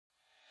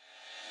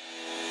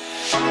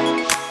Well,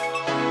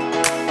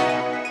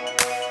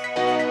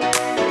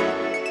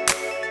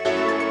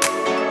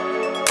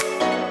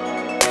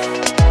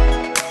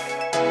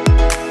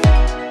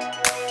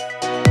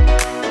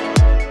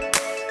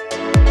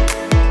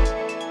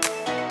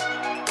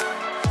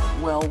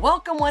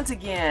 welcome once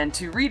again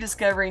to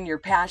Rediscovering Your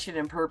Passion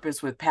and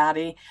Purpose with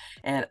Patty.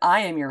 And I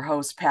am your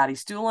host, Patty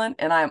Stulen,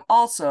 and I am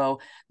also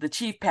the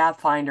Chief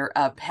Pathfinder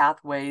of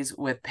Pathways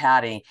with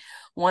Patty.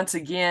 Once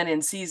again,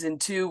 in season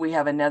 2, we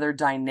have another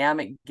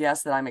dynamic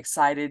guest that I'm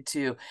excited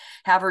to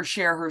have her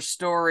share her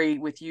story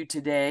with you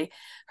today.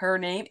 Her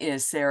name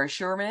is Sarah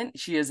Sherman.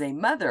 She is a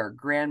mother,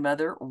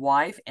 grandmother,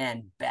 wife,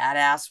 and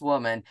badass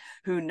woman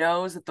who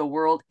knows that the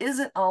world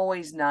isn't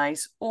always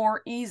nice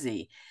or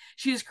easy.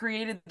 She has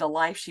created the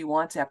life she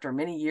wants after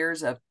many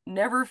years of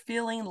never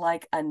feeling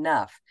like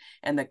enough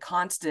and the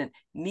constant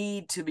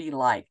need to be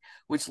liked,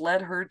 which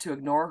led her to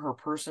ignore her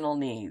personal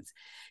needs.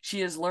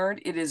 She has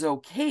learned it is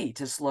okay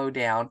to slow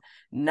down,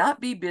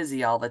 not be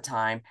busy all the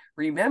time,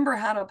 remember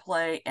how to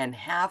play and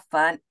have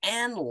fun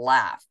and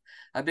laugh.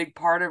 A big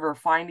part of her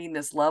finding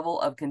this level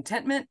of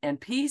contentment and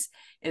peace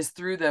is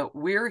through the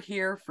We're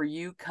Here For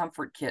You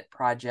Comfort Kit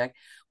project,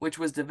 which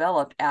was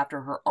developed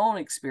after her own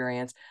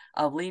experience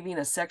of leaving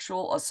a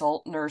sexual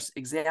assault nurse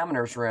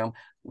examiner's room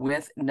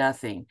with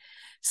nothing.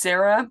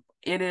 Sarah,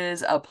 it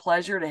is a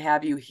pleasure to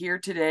have you here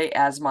today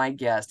as my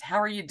guest. How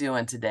are you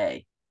doing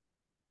today?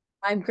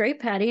 I'm great,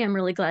 Patty. I'm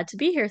really glad to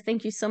be here.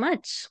 Thank you so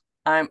much.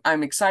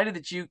 I'm excited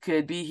that you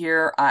could be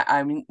here.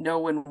 I know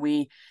when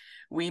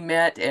we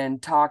met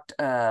and talked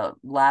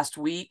last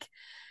week,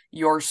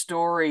 your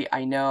story,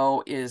 I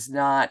know, is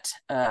not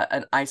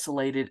an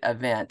isolated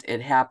event.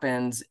 It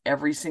happens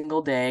every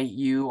single day.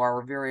 You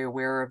are very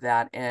aware of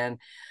that. And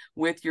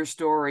with your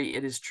story,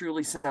 it is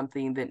truly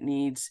something that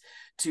needs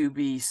to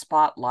be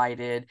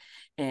spotlighted.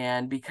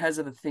 And because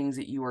of the things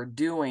that you are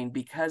doing,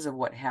 because of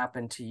what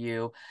happened to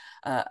you,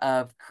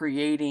 of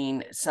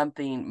creating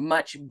something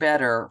much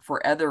better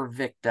for other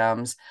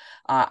victims,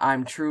 I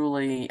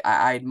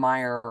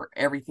admire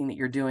everything that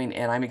you're doing.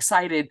 And I'm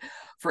excited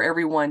for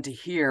everyone to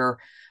hear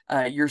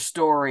your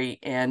story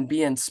and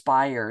be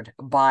inspired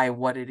by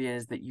what it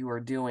is that you are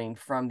doing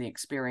from the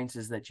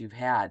experiences that you've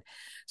had.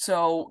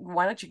 So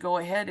why don't you go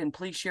ahead and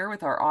please share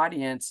with our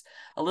audience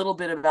a little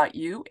bit about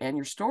you and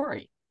your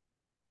story?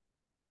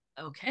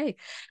 Okay.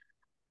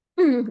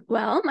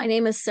 Well, my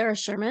name is Sarah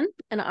Sherman,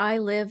 and I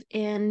live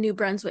in New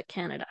Brunswick,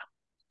 Canada.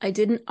 I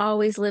didn't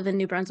always live in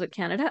New Brunswick,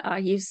 Canada.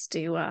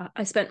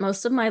 I spent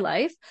most of my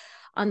life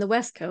on the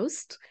West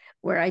Coast,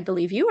 where I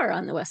believe you are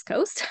on the West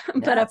Coast,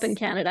 but up in Yes.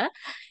 Canada.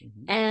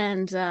 Mhm.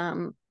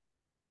 And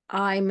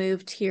I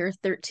moved here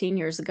 13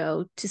 years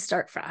ago to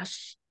start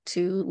fresh,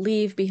 to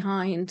leave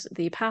behind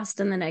the past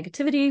and the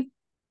negativity,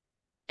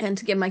 and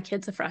to give my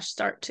kids a fresh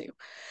start too.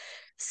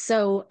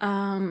 So,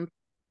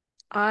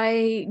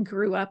 I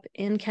grew up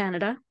in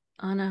Canada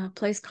on a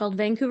place called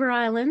Vancouver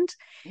Island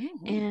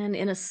Mhm. and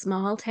in a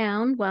small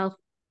town. Well,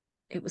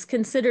 it was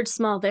considered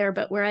small there,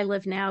 but where I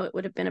live now, it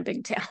would have been a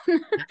big town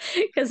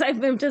because I've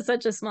moved to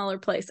such a smaller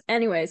place.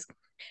 Anyways,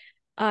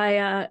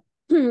 I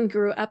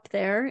grew up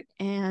there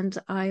and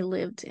I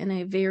lived in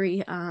a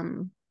very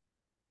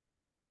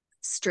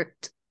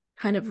strict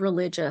kind of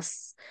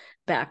religious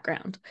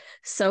background.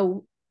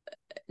 So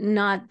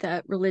not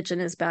that religion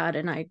is bad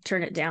and I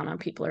turn it down on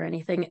people or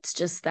anything. It's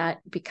just that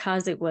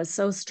because it was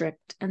so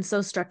strict and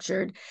so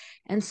structured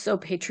and so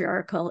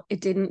patriarchal,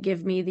 it didn't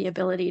give me the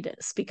ability to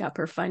speak up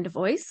or find a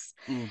voice.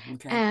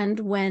 Okay. And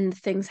when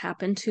things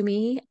happened to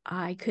me,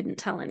 I couldn't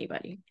tell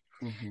anybody.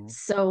 Mhm.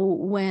 So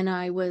when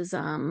I was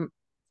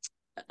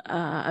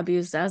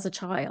abused as a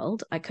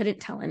child, I couldn't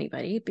tell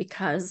anybody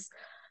because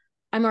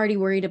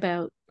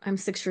I'm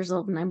 6 years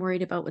old and I'm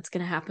worried about what's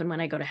going to happen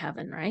when I go to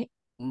heaven, right?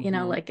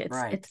 Mhm. Like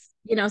Right.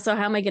 so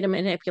how am I going to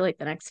manipulate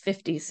the next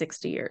 50,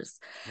 60 years?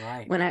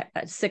 Right. When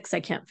at 6, I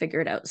can't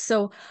figure it out.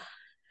 So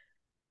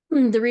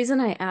the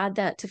reason I add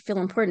that to feel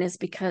important is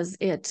because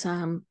it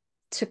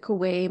took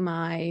away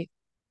my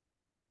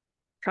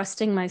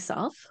trusting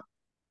myself,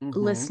 Mhm.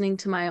 listening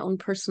to my own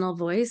personal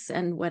voice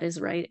and what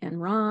is right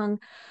and wrong.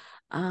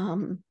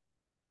 Um,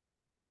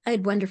 I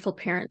had wonderful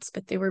parents,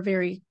 but they were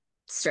very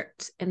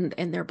strict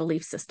in their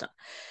belief system.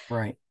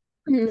 Right.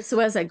 So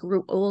as I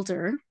grew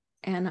older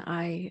and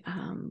I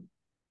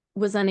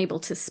was unable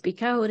to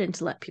speak out and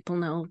to let people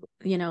know,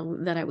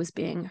 that I was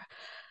being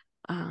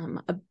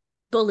um,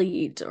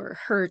 bullied or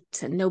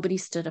hurt, and nobody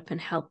stood up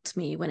and helped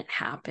me when it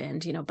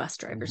happened. Bus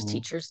drivers, Mhm.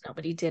 teachers,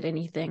 nobody did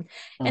anything.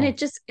 And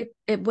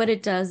Mm. what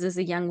it does is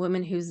a young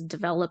woman who's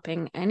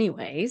developing,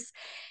 anyways,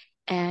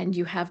 and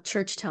you have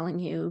church telling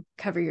you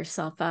cover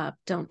yourself up,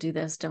 don't do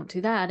this, don't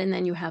do that, and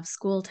then you have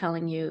school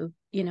telling you,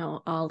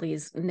 all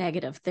these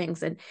negative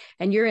things, and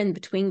you're in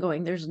between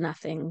going, there's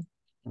nothing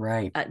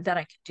Right. that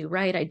I can do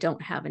right. I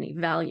don't have any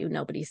value.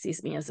 Nobody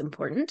sees me as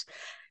important.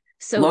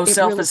 So Low it really,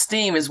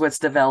 self-esteem is what's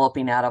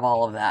developing out of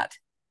all of that.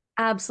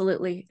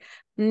 absolutely,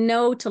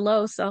 no to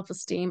low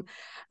self-esteem,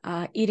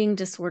 eating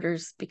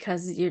disorders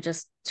because you're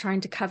just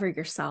trying to cover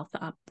yourself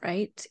up,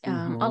 right? All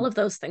Mhm. of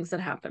those things that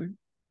happen.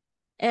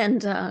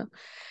 And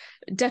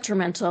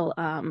detrimental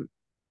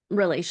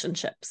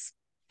relationships.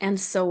 And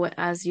so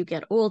as you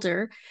get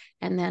older,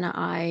 and then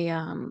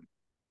I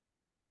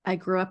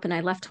grew up and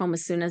I left home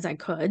as soon as I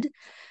could,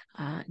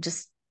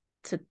 just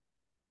to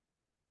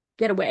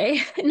get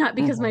away. Not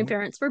because my Mm-hmm.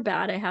 parents were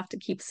bad. I have to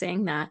keep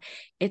saying that.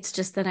 It's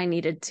just that I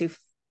needed to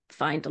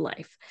find a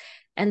life.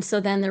 And so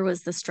then there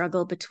was the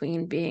struggle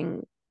between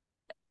being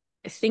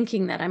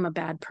thinking that I'm a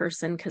bad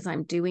person because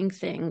I'm doing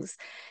things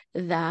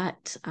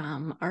that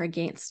are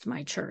against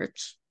my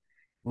church,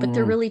 but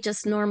they're Mm, really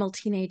just normal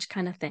teenage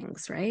kind of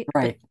things, right?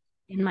 But right,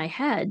 in my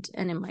head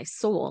and in my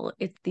soul,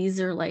 these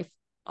are life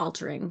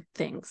altering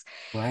things.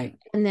 right.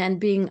 And then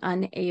being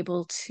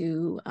unable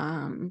to,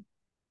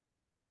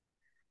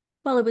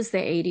 well, it was the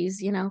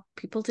 80s,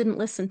 people didn't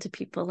listen to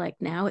people like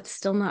now. It's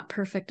still not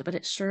perfect, but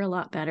it's sure a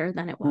lot better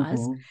than it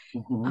was.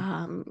 Mm-hmm.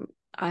 Mm-hmm.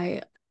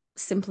 I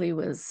simply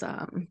was,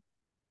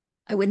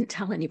 I wouldn't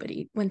tell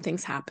anybody when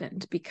things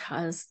happened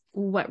because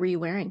what were you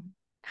wearing?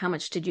 How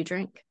much did you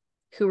drink?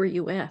 Who were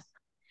you with? So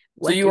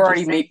What you did you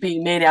already say?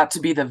 being made out to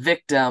be the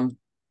victim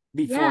Yeah.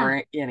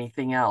 before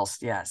anything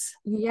else. Yes.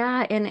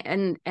 Yeah,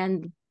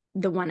 and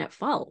the one at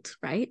fault,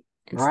 right?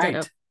 Instead of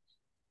Right.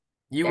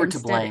 You were to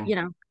instead,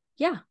 blame.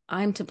 yeah,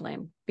 I'm to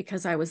blame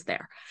because I was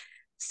there.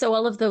 So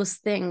all of those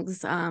things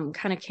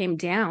kind of came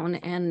down,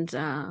 and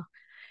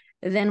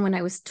then when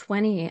I was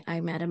 20,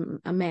 I met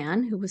a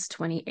man who was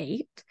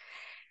 28,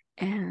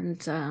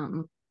 and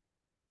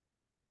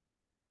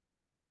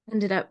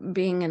ended up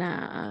being in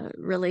a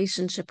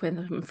relationship with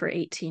him for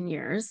 18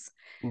 years,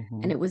 and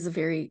Mm-hmm. it was a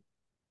very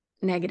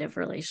negative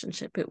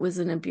relationship. It was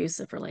an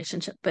abusive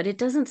relationship, but it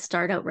doesn't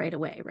start out right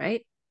away,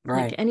 right? Like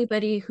Right.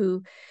 anybody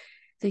who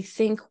they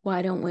think,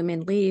 why don't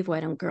women leave? Why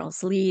don't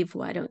girls leave?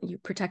 Why don't you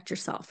protect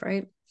yourself,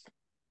 right?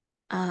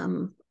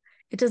 Um,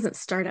 it doesn't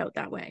start out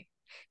that way.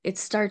 It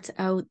starts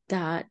out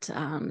that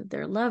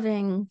they're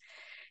loving,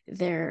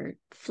 they're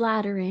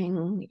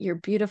flattering, you're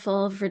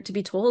beautiful, for it to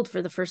be told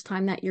for the first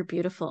time that you're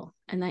beautiful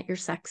and that you're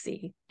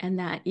sexy and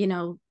that,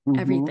 Mm-hmm.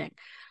 everything.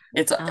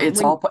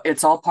 When,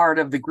 It's all part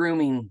of the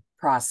grooming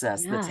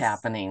process that's yes,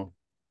 happening.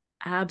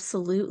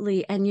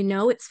 absolutely. And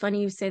it's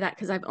funny you say that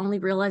because I've only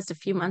realized a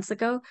few months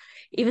ago,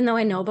 even though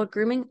I know about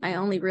grooming, I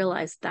only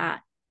realized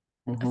that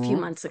a few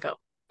Mm-hmm. months ago.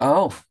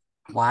 Oh,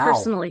 wow.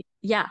 Personally,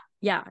 yeah,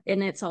 yeah.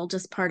 And it's all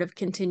just part of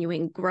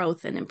continuing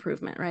growth and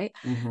improvement, right?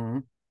 Mm-hmm.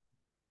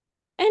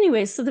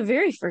 Anyway, so the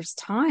very first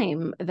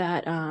time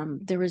that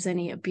there was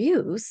any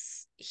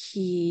abuse,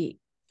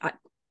 I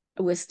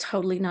was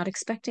totally not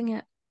expecting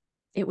it.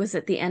 It was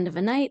at the end of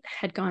a night,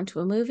 had gone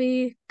to a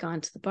movie, gone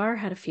to the bar,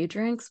 had a few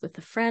drinks with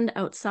a friend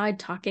outside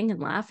talking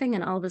and laughing,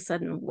 and all of a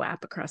sudden,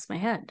 whap across my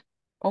head.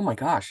 Oh my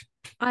gosh.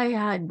 I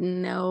had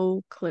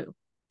no clue.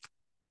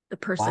 The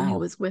person who Wow.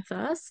 was with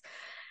us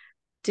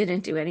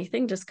didn't do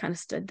anything, just kind of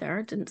stood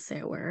there, didn't say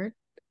a word.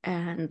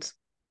 And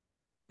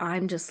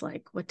I'm just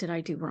like, what did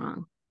I do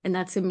wrong? And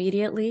that's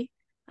immediately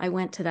I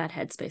went to that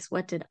headspace.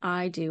 What did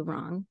I do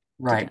wrong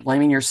to Right. get that?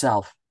 Blaming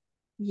yourself.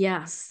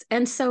 Yes.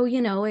 And so,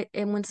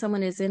 and when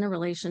someone is in a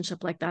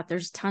relationship like that,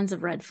 there's tons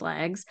of red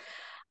flags.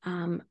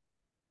 Um,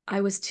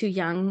 I was too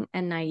young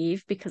and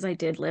naive because I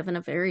did live in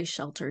a very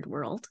sheltered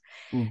world.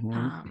 Mm-hmm.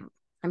 Um,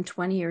 I'm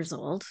 20 years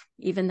old,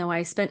 even though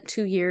I spent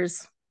 2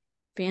 years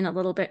being a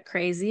little bit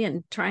crazy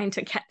and trying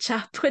to catch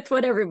up with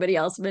what everybody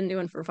else has been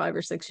doing for 5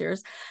 or 6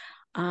 years.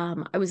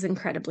 I was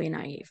incredibly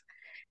naive.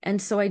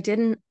 And so I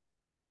didn't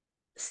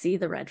see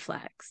the red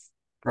flags.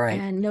 Right.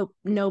 And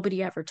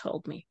nobody ever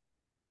told me,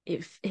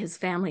 if his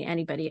family,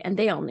 anybody, and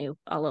they all knew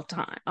all of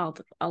time, all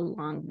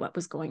along what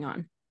was going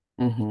on.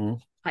 Mm-hmm.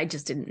 I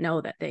just didn't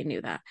know that they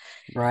knew that.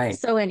 Right.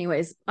 So,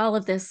 anyways, all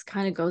of this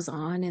kind of goes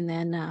on. And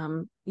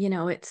then,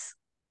 it's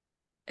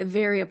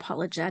very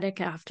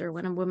apologetic after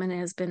when a woman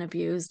has been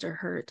abused or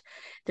hurt.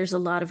 There's a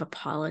lot of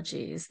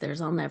apologies.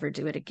 I'll never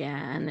do it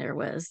again. There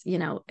was,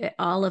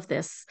 all of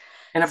this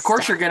And of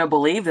course, you're stuff. going to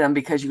believe them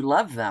because you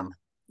love them.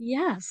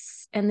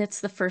 Yes. And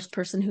it's the first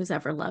person who's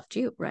ever loved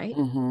you, right?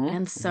 Mm-hmm.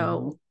 And Mm-hmm.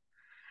 so,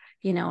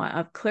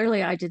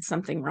 clearly I did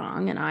something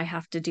wrong and I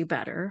have to do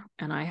better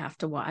and I have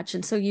to watch.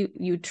 And so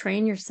you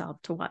train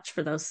yourself to watch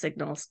for those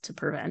signals to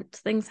prevent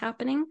things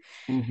happening.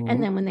 And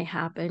Mm-hmm. then when they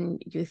happen,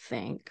 you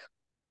think,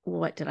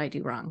 what did I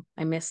do wrong?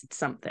 I missed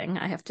something.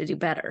 I have to do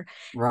better.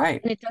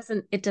 Right. And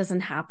it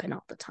doesn't happen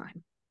all the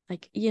time.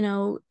 Like,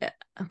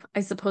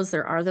 I suppose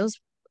there are those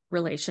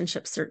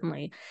relationships,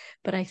 certainly,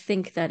 but I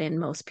think that in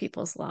most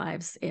people's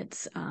lives,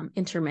 it's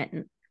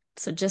intermittent.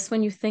 So just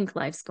when you think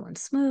life's going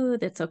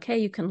smooth, it's okay,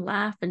 you can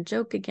laugh and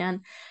joke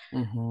again,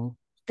 Mm-hmm.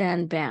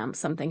 then bam,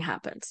 something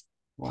happens.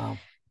 Wow.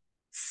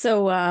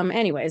 So,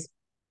 anyways,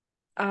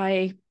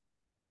 I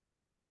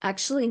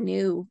actually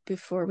knew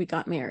before we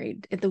got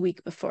married, the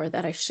week before,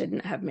 that I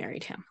shouldn't have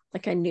married him.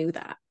 Like I knew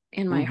that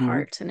in my Mm-hmm.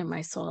 heart and in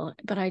my soul,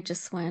 but I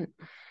just went,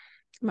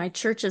 my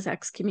church has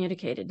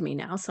excommunicated me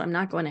now, so I'm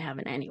not going to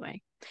heaven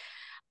anyway.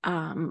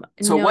 So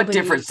what Nobody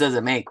difference does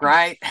it make,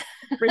 right?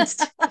 difference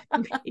to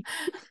me.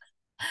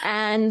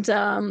 And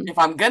If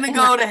I'm gonna and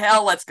I, go to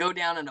hell, let's go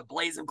down in a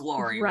blaze of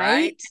glory, right,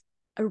 right?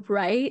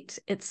 Right?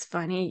 It's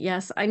funny.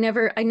 Yes, I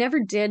never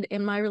did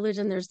in my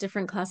religion. There's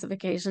different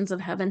classifications of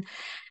heaven,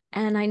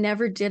 and I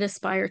never did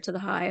aspire to the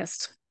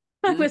highest.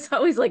 I Mm. was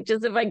always like,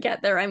 just if I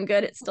get there, I'm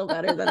good. It's still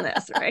better than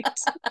this, right?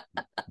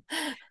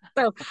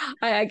 So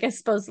I guess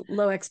suppose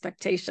low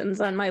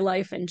expectations on my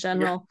life in Yeah.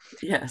 general.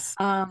 Yes.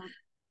 Um,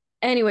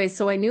 anyway,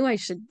 so I knew I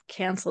should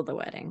cancel the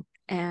wedding,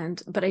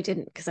 and but I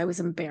didn't because I was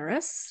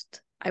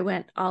embarrassed. I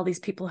went, all these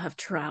people have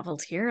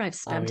traveled here. I've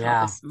Oh spent all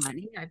yeah. this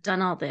money. I've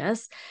done all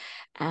this.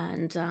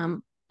 And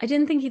I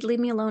didn't think he'd leave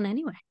me alone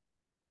anyway.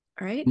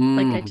 Right.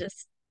 Like I Mm.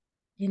 just,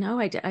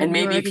 And we were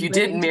maybe if already you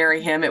didn't living marry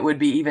together. him, it would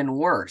be even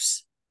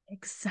worse.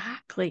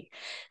 Exactly.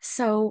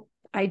 So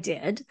I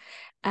did.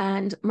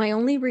 And my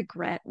only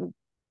regret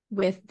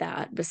with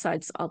that,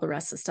 besides all the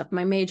rest of the stuff,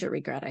 my major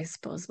regret, I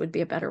suppose would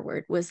be a better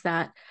word, was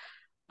that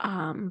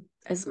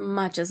as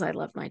much as I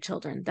love my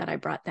children, that I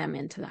brought them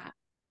into that.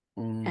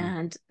 Mm.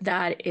 And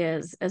that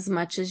is as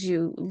much as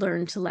you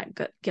learn to let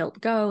guilt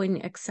go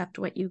and accept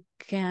what you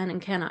can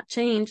and cannot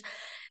change.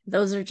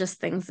 Those are just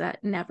things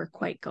that never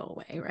quite go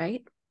away,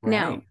 right?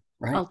 Now, Right.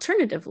 Right.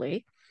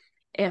 alternatively,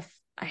 if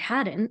I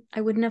hadn't,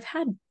 I wouldn't have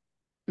had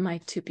my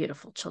two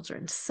beautiful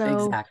children. So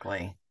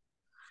Exactly.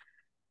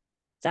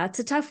 that's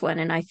a tough one.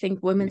 And I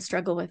think women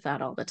struggle with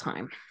that all the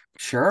time.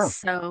 Sure.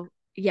 So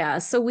yeah,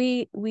 so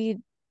we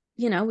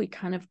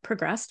kind of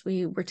progressed.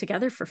 We were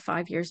together for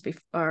 5 years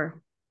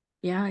before,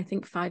 yeah, I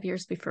think 5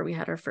 years before we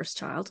had our first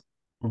child.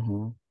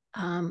 Hmm.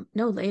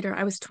 No, later.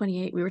 I was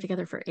 28. We were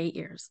together for 8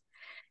 years.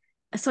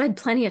 So I had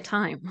plenty of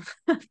time,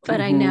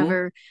 but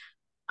Hmm.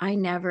 I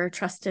never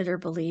trusted or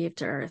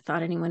believed or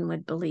thought anyone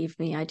would believe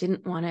me. I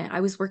didn't want to, I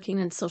was working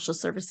in social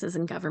services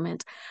and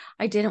government.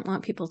 I didn't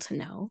want people to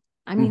know.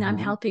 I mean, I'm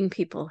Hmm. helping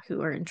people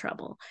who are in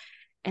trouble.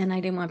 And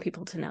I didn't want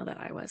people to know that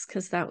I was,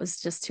 because that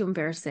was just too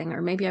embarrassing.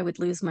 Or maybe I would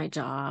lose my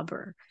job,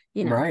 or,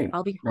 Right.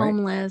 I'll be Right.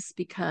 homeless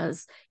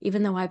because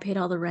even though I paid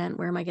all the rent,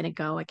 where am I going to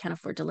go? I can't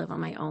afford to live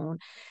on my own.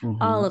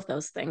 All Hmm. of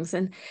those things.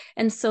 And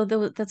so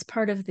that's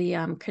part of the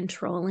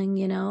controlling,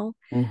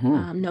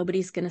 Hmm.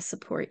 nobody's going to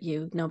support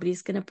you.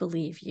 Nobody's going to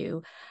believe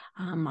you.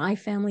 My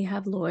family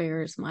have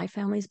lawyers. My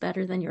family's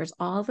better than yours.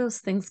 All those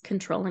things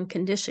control and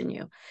condition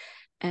you.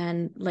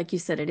 And like you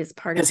said, it is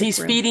part of Because the he's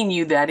grooming. feeding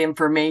you that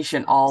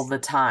information all the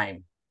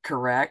time,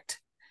 correct?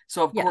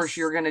 So of course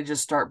you're Yes. going to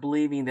just start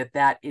believing that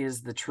that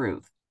is the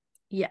truth.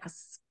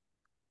 Yes.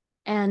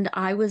 And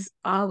I was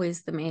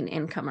always the main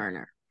income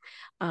earner.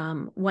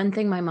 One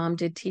thing my mom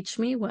did teach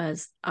me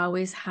was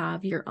always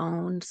have your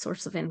own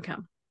source of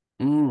income.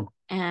 Mm,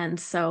 And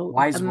so,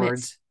 wise amidst,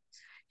 words.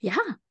 yeah,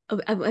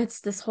 it's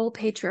this whole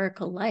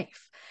patriarchal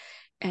life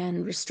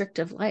and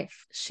restrictive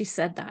life. She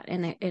said that,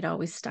 and it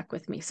always stuck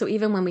with me. So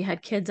even when we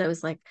had kids, I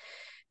was like,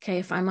 okay,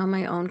 if I'm on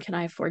my own, can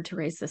I afford to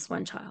raise this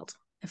one child?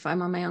 If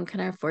I'm on my own, can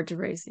I afford to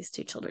raise these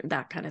two children?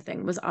 That kind of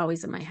thing was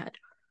always in my head.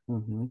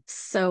 Hmm.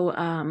 So,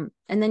 and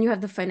then you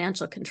have the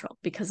financial control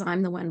because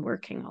I'm the one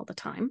working all the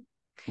time.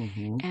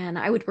 Hmm. And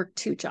I would work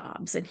two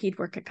jobs and he'd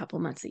work a couple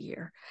months a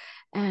year.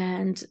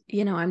 And,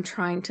 I'm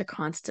trying to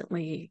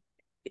constantly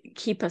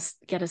get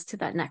us to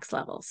that next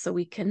level so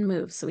we can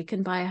move, so we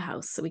can buy a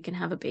house, so we can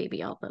have a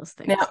baby, all those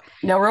things.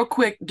 Now, real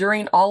quick,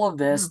 during all of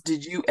Yeah. this,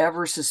 did you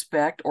ever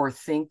suspect or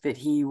think that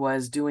he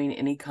was doing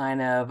any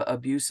kind of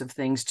abusive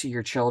things to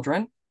your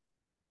children?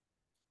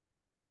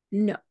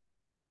 No.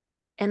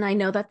 And I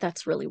know that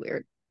that's really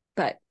weird,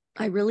 but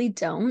I really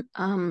don't.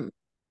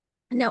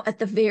 No, at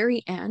the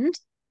very end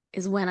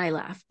is when I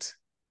left,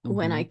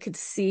 when Hmm. I could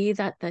see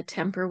that the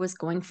temper was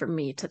going from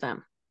me to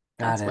them.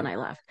 Got That's it. when I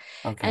left.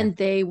 Okay. And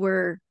they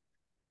were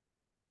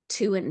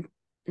 2 and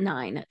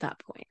 9 at that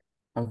point.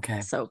 Okay.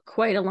 So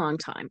quite a long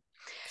time.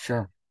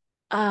 Sure.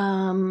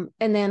 And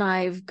then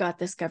I've got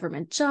this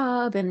government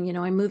job and,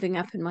 I'm moving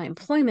up in my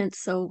employment.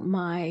 So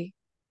my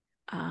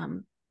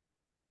um,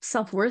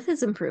 self-worth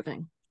is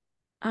improving.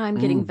 I'm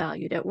getting Mm.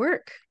 valued at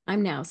work.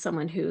 I'm now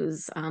someone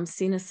who's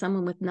seen as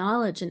someone with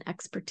knowledge and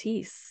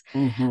expertise,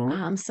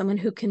 Hmm. someone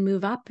who can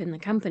move up in the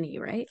company,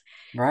 right?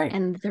 Right.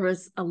 And there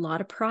was a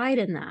lot of pride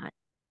in that.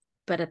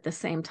 But at the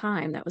same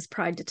time, that was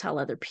pride to tell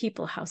other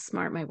people how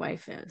smart my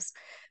wife is,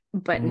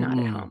 but not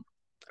at Mm. home,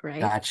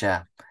 right?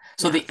 Gotcha.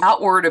 So the Yes.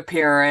 outward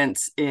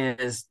appearance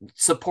is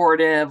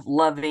supportive,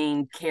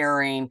 loving,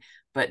 caring,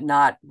 but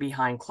not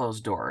behind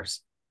closed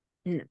doors.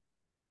 No,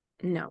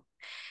 no.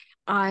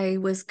 I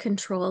was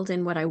controlled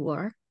in what I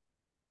wore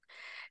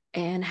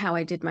and how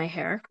I did my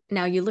hair.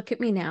 Now you look at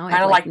me now, I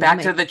Kind have of like like no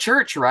back to make. the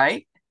church,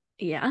 right?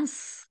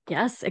 Yes,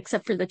 yes,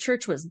 except for the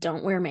church was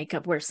don't wear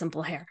makeup, wear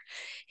simple hair.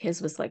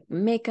 His was like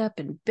makeup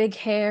and big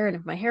hair. And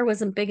if my hair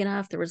wasn't big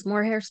enough, there was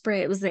more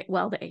hairspray. It was the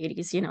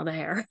 80s, the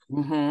hair.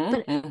 Hmm.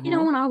 But you Hmm.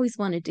 don't always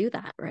want to do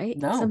that, right?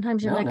 No,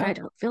 Sometimes you're no, like, I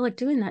no. don't feel like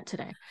doing that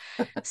today.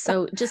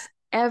 So just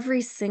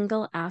every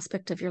single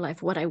aspect of your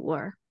life, what I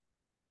wore,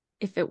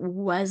 if it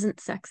wasn't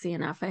sexy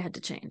enough, I had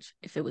to change.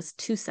 If it was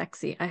too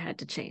sexy, I had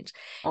to change.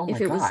 Oh my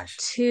If it was gosh.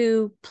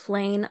 too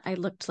plain, I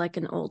looked like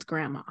an old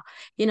grandma.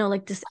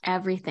 Like just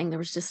everything. There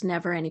was just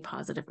never any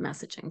positive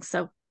messaging.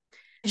 So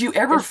Did you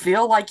ever Because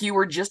feel like you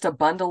were just a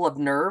bundle of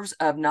nerves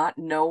of not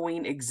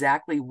knowing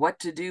exactly what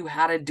to do,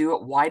 how to do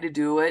it, why to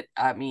do it?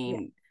 I yeah,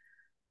 mean,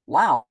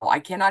 wow, I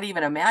cannot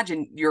even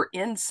imagine your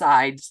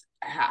insides,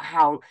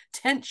 how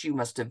tense you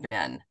must have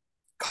been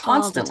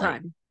all the constantly.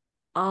 time,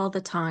 all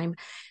the time.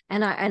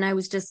 And I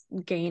was just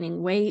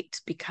gaining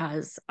weight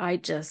because I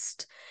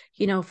just,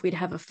 if we'd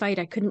have a fight,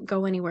 I couldn't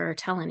go anywhere or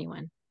tell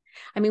anyone.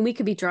 I mean, we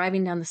could be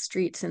driving down the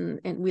streets, and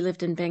we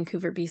lived in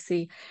Vancouver,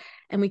 BC,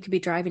 and we could be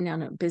driving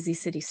down a busy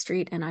city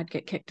street and I'd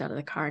get kicked out of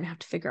the car and have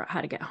to figure out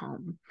how to get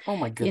home. Oh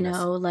my goodness.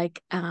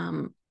 Like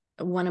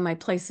one of my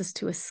places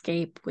to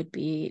escape would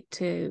be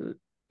to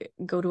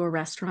go to a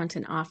restaurant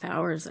in off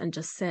hours and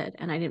just sit.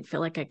 And I didn't feel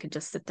like I could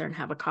just sit there and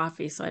have a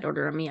coffee. So I'd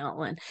order a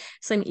meal. And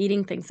so I'm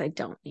eating things I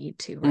don't need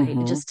to, right?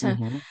 Mm-hmm. Just to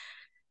Mm-hmm.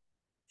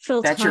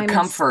 fill That's your time and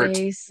comfort.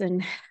 space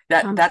and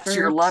That's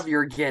your comfort. love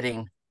you're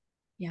getting.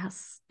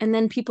 Yes. And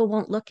then people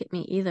won't look at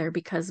me either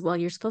because, well,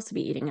 you're supposed to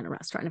be eating in a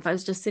restaurant. If I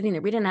was just sitting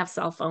there, we didn't have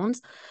cell phones,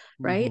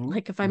 right? Mm-hmm.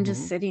 Like if I'm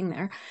just Mm-hmm. sitting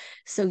there.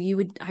 So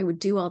I would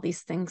do all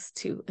these things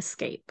to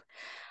escape.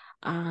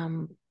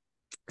 Um,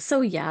 so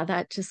yeah,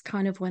 that just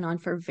kind of went on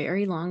for a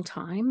very long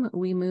time.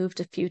 We moved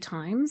a few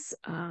times.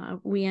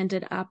 We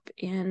ended up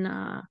in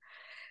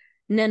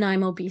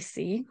Nanaimo,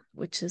 BC,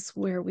 which is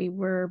where we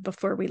were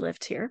before we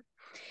lived here.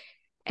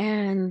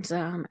 And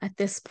at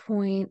this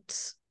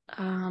point,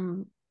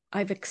 um,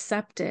 I've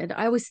accepted.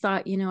 I always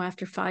thought,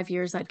 after 5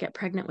 years, I'd get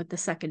pregnant with the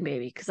second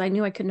baby because I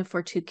knew I couldn't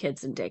afford two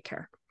kids in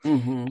daycare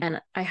Mm-hmm.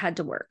 and I had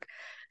to work.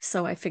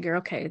 So I figure,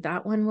 okay,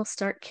 that one will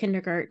start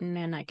kindergarten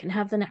and I can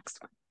have the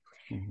next one.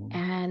 Mm-hmm.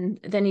 And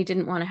then he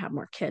didn't want to have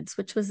more kids,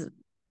 which was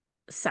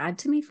sad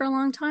to me for a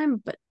long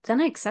time. But then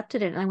I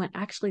accepted it and I went,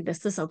 actually,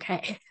 this is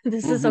okay.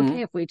 This is Mm-hmm.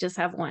 okay if we just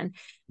have one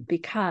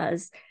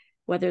because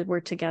whether we're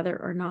together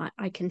or not,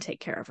 I can take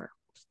care of her.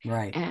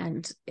 Right.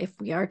 And if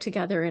we are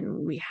together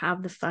and we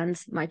have the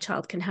funds, my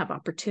child can have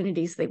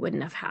opportunities they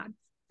wouldn't have had,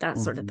 that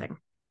sort of Mm-hmm. thing.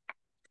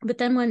 But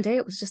then one day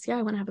it was just, yeah,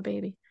 I want to have a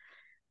baby.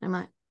 I'm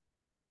like,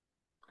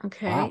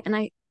 okay. Wow. And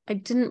I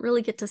didn't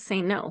really get to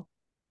say no.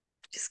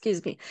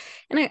 Excuse me.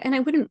 And I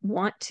wouldn't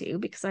want to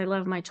because I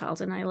love my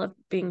child and I love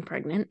being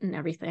pregnant and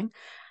everything.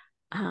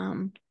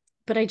 Um,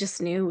 but I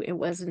just knew it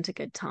wasn't a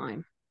good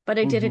time. But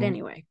I did it Mm-hmm.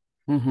 anyway.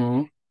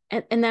 Mm-hmm.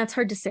 And that's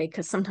hard to say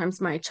because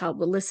sometimes my child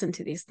will listen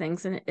to these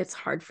things and it's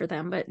hard for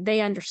them, but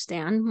they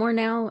understand more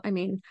now. I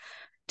mean, it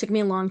took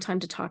me a long time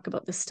to talk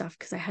about this stuff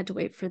because I had to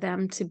wait for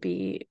them to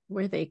be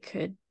where they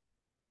could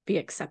be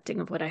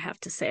accepting of what I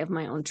have to say of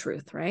my own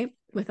truth, right?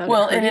 Without it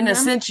Well, and in hurting a them.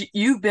 sense,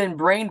 you've been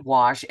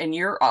brainwashed, and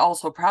you're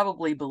also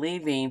probably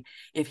believing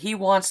if he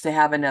wants to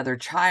have another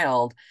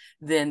child,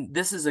 then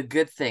this is a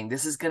good thing.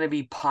 This is going to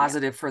be Yeah.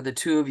 positive for the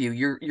two of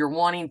you. You're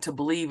wanting to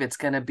believe it's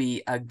going to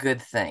be a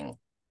good thing.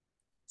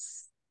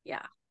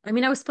 Yeah. I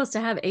mean, I was supposed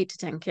to have 8 to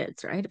 10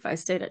 kids, right? If I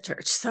stayed at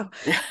church. So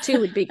two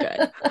would be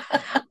good.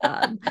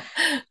 Um,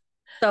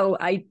 so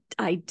I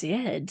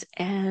did.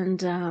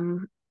 And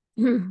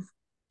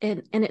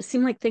and it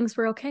seemed like things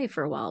were okay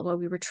for a while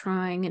we were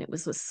trying, and it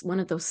was one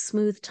of those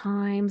smooth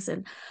times.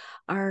 And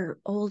our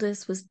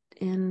oldest was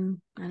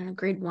in, I don't know,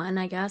 grade 1,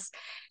 I guess,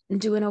 and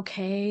doing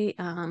okay,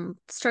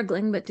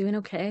 struggling, but doing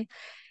okay.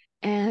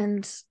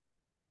 And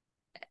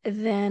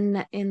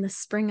then in the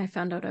spring, I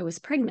found out I was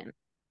pregnant.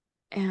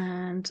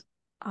 And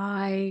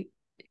I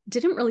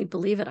didn't really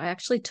believe it. I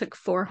actually took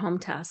 4 home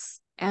tests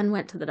and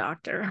went to the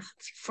doctor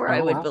before I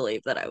Oh, would wow.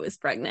 believe that I was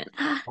pregnant.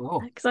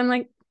 Oh. Because I'm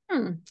like,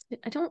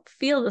 I don't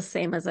feel the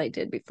same as I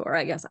did before.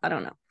 I guess I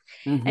don't know.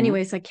 Mm-hmm.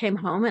 Anyways, I came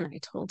home and I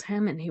told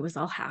him, and he was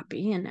all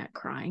happy and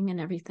crying and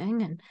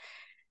everything. And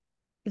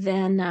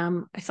then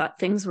I thought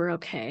things were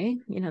okay.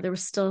 There were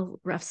still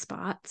rough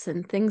spots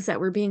and things that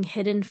were being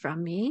hidden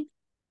from me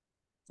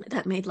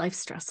that made life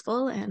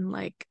stressful. And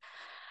like,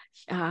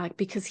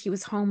 because he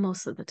was home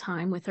most of the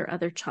time with our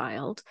other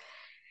child,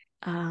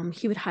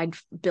 he would hide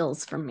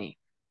bills from me,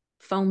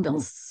 phone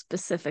bills Mm.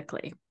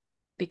 specifically,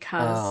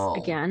 because Oh.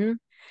 again,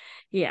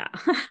 yeah.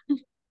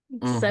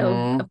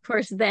 So, Mm-hmm. of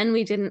course, then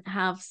we didn't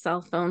have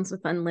cell phones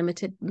with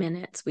unlimited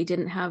minutes. We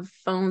didn't have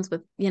phones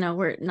with,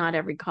 where not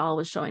every call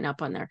was showing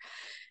up on there.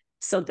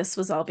 So this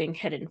was all being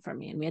hidden from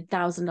me. And we had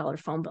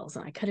 $1,000 phone bills,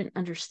 and I couldn't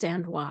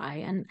understand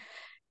why. And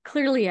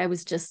clearly, I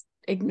was just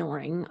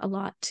ignoring a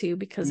lot too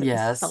because it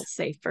was felt Yes.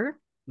 safer.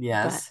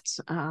 But Yes.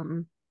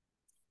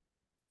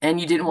 And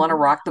you didn't want to yeah,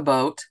 rock the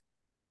boat.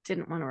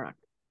 didn't want to rock.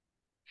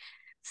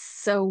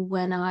 So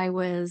when I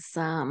was,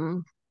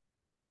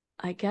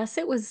 I guess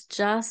it was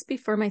just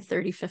before my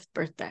 35th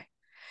birthday,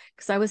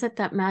 because I was at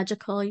that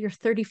magical, you're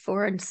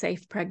 34 and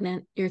safe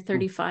pregnant, you're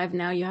 35,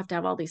 now you have to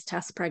have all these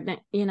tests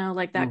pregnant,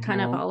 like that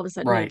kind of Mm-hmm. all of a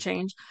sudden mood Right.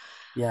 change.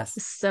 Yes.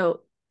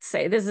 So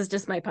say, this is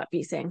just my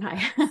puppy saying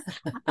hi.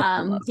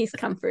 Love He's it.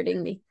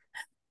 comforting me.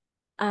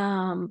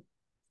 Um,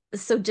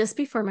 so just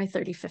before my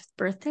 35th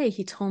birthday,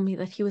 he told me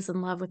that he was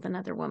in love with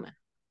another woman.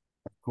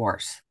 Of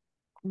course.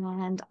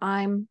 And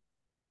I'm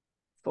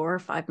 4 or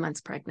 5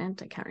 months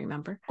pregnant. I can't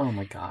remember. Oh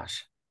my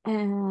gosh.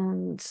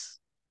 And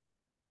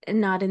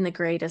not in the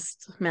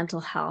greatest mental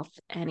health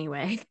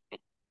anyway.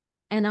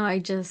 And I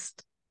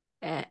just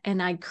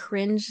And I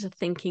cringed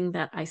thinking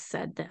that I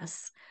said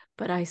this,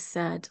 but I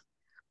said,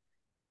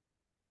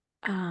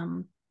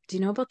 do you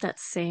know about that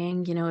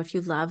saying, if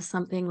you love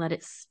something, let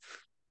it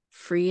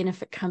free, and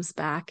if it comes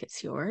back,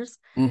 it's yours.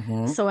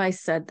 Mm-hmm. So I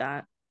said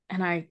that,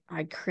 and I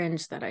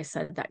cringed that I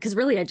said that, because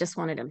really I just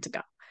wanted him to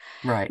go.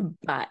 Right.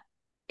 But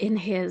in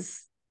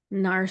his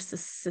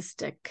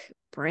narcissistic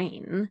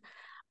brain,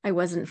 I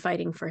wasn't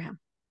fighting for him.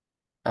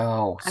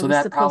 Oh, I so was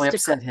that probably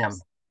supposed to, upset him.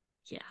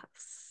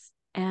 yes.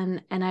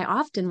 And I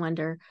often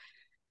wonder,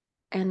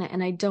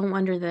 and I don't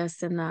wonder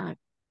this in the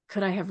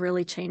could I have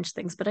really changed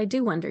things, but I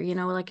do wonder,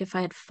 like if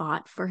I had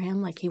fought for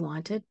him like he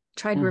wanted,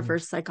 tried Mm-hmm.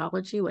 reverse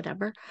psychology,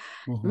 whatever,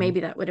 Mm-hmm. maybe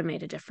that would have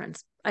made a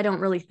difference. I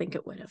don't really think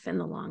it would have in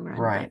the long run,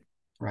 but Right.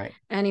 Right.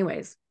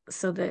 anyways,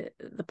 so the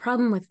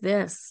problem with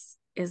this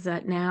is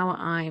that now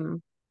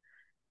I'm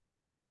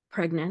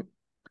pregnant,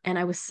 and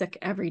I was sick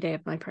every day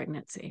of my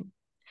pregnancy.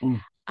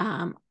 Mm.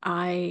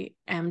 I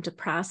am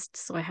depressed,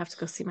 so I have to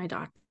go see my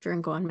doctor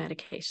and go on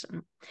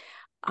medication.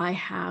 I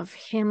have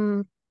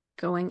him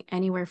going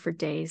anywhere for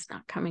days,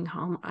 not coming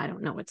home. I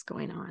don't know what's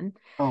going on.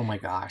 Oh my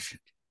gosh.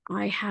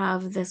 I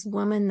have this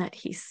woman that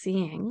he's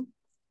seeing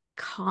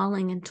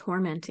calling and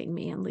tormenting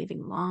me and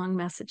leaving long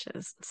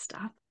messages and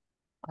stuff.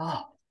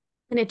 Oh,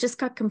 And it just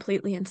got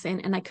completely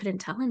insane. And I couldn't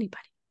tell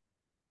anybody.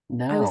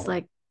 I was no.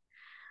 like,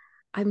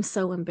 I'm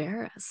so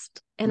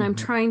embarrassed. And I'm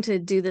Mm-hmm. trying to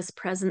do this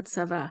presence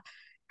of a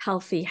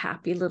healthy,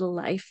 happy little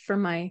life for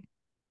my,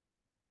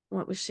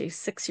 what was she,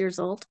 6 years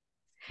old?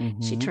 She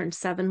Mm-hmm. turned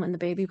 7 when the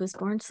baby was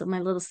born. So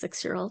my little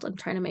 6 year old, I'm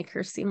trying to make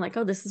her seem like,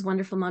 oh, this is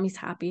wonderful. Mommy's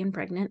happy and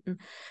pregnant. And,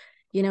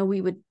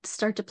 we would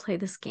start to play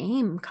this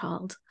game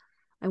called,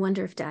 I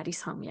wonder if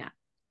daddy's home yet.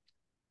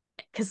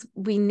 Because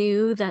we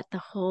knew that the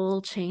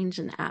whole change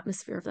in the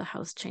atmosphere of the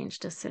house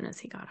changed as soon as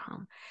he got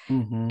home.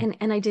 Mm-hmm.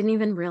 And I didn't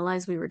even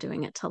realize we were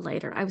doing it till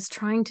later. I was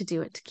trying to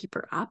do it to keep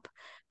her up,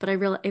 but I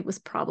realized it was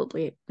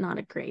probably not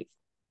a great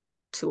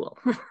tool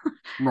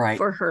Right.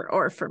 for her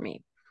or for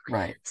me.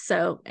 Right.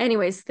 So,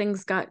 anyways,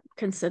 things got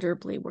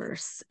considerably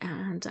worse.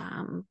 And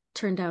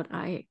turned out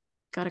I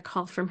got a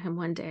call from him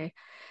one day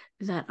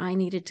that I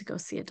needed to go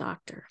see a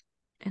doctor.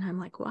 And I'm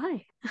like,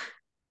 why?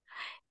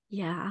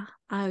 Yeah,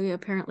 I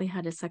apparently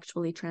had a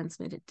sexually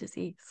transmitted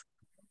disease.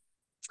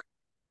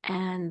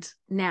 And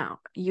now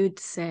you'd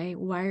say,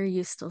 why are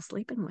you still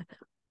sleeping with him?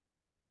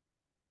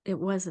 It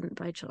wasn't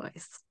by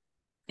choice.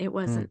 It Mm.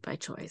 wasn't by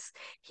choice.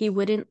 He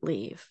wouldn't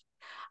leave.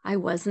 I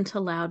wasn't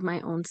allowed my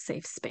own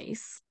safe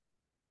space.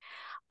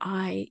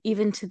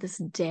 Even to this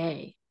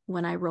day,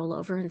 when I roll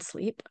over and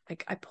sleep,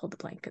 like I pull the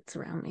blankets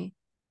around me.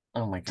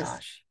 Oh my Just,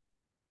 gosh.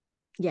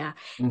 yeah,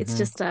 Mm-hmm.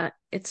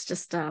 it's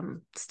just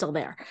still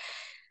there.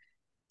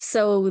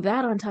 So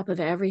that on top of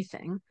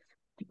everything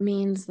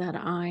means that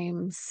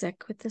I'm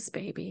sick with this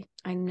baby.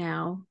 I'm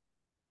now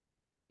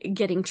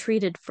getting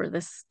treated for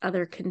this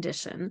other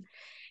condition.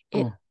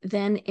 It Mm.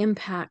 then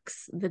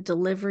impacts the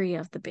delivery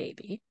of the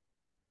baby.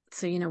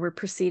 So, we're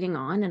proceeding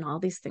on and all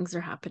these things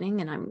are happening,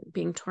 and I'm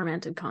being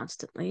tormented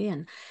constantly.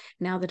 And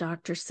now the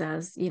doctor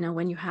says,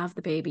 when you have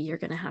the baby, you're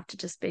going to have to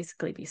just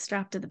basically be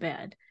strapped to the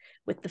bed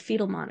with the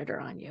fetal monitor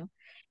on you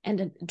and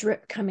a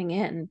drip coming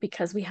in,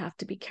 because we have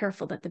to be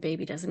careful that the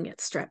baby doesn't get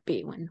strep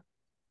B when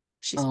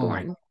she's Oh my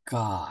born.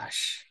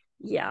 gosh.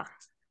 Yeah.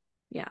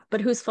 Yeah.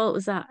 But whose fault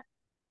was that?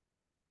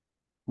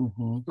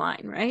 Mm-hmm.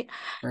 Mine, right?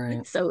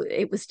 Right. So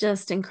it was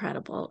just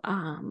incredible.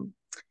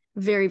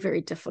 Very, very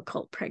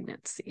difficult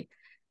pregnancy.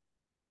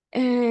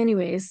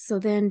 Anyways, so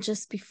then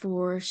just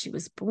before she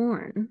was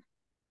born,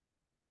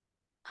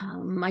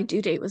 my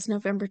due date was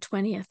November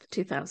 20th,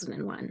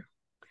 2001.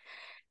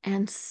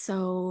 And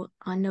so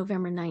on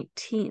November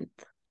 19th,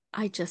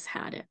 I just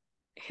had it.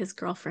 His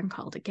girlfriend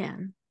called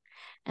again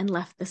and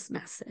left this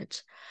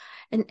message.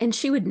 And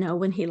she would know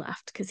when he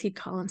left, because he'd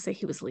call and say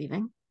he was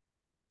leaving.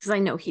 Because I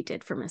know he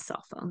did from his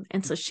cell phone.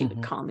 And so she would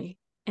Mm-hmm. call me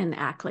and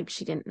act like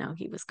she didn't know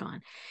he was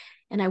gone.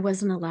 And I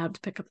wasn't allowed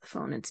to pick up the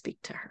phone and speak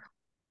to her.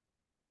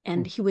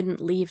 And he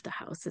wouldn't leave the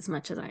house as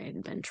much as I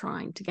had been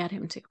trying to get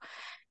him to.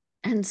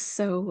 And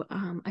so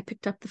I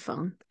picked up the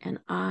phone, and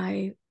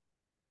I'm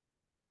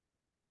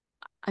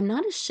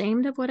not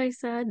ashamed of what I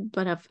said,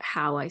 but of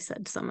how I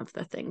said some of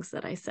the things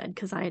that I said,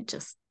 because I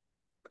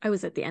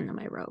was at the end of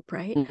my rope,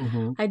 right?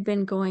 Mm-hmm. I'd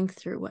been going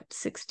through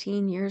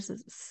 16 years,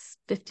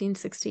 15,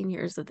 16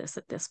 years of this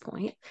at this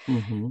point.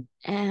 Mm-hmm.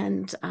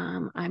 And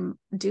I'm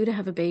due to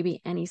have a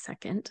baby any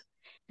second.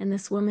 And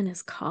this woman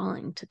is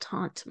calling to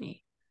taunt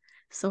me.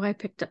 So I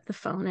picked up the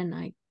phone and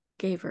I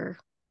gave her,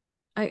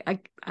 I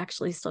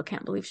actually still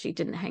can't believe she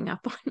didn't hang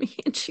up on me,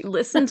 and she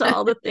listened to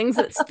all the things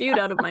that spewed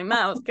out of my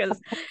mouth, because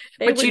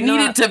they But would you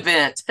needed not. to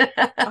vent.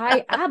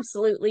 I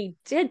absolutely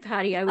did,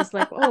 Patty. I was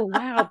like, oh,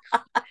 wow.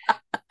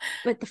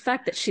 But the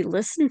fact that she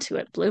listened to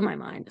it blew my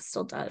mind. It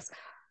still does.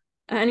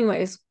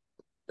 Anyways,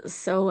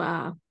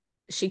 so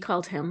she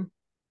called him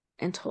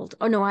and told,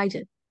 oh, no, I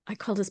did. I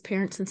called his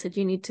parents and said,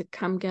 you need to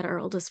come get our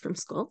oldest from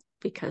school,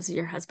 because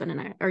your husband and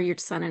I, or your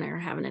son and I, are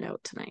having it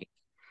out tonight.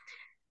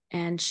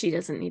 And she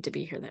doesn't need to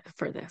be here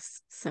for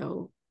this.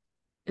 So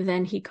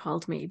then he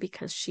called me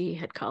because she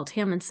had called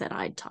him and said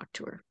I'd talked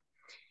to her.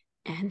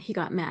 And he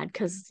got mad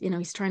because,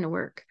 he's trying to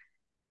work,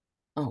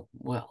 Oh,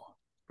 well,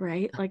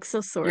 right? Like, so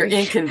you're sorry.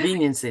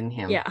 inconveniencing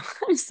him. Yeah,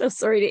 I'm so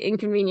sorry to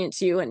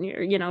inconvenience you and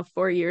your,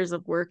 4 years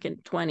of work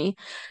and 20.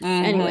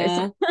 Anyways,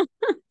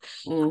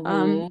 Mm-hmm. um,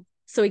 Mm-hmm.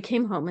 so he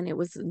came home and it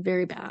was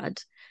very bad.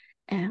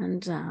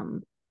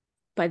 And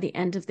by the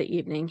end of the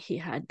evening, he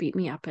had beat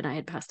me up and I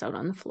had passed out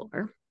on the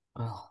floor.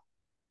 Oh.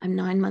 I'm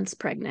 9 months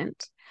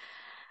pregnant.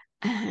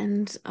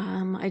 And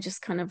I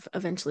just kind of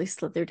eventually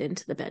slithered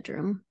into the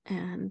bedroom.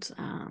 And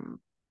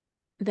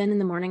then in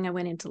the morning, I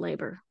went into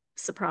labor.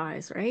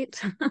 Surprise, right?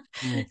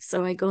 Mm.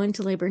 So I go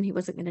into labor and he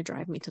wasn't going to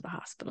drive me to the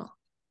hospital.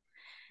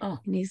 Oh.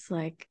 And he's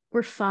like,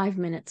 we're 5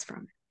 minutes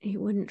from it. He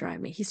wouldn't drive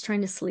me. He's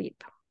trying to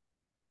sleep.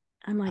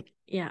 I'm like,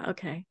 yeah,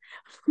 okay.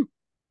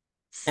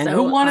 And who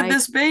So wanted I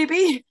this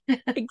baby?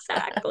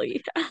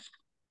 exactly.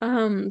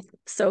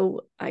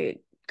 So I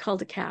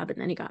called a cab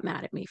and then he got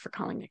mad at me for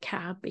calling a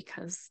cab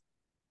because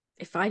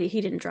if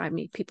he didn't drive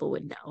me, people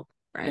would know,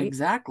 right?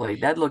 Exactly.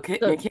 That look So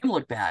make him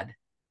look bad.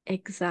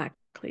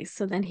 exactly.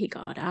 So then he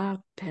got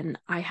up and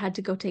I had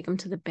to go take him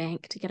to the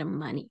bank to get him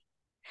money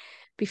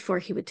before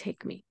he would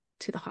take me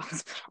to the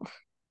hospital.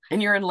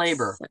 And you're in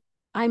labor. So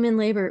I'm in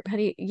labor,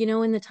 Patty.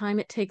 In the time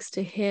it takes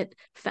to hit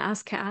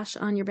fast cash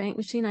on your bank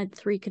machine, I had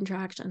 3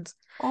 contractions.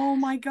 Oh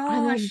my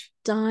I'm like gosh.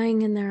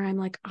 dying in there. I'm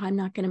like, I'm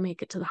not going to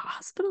make it to the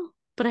hospital,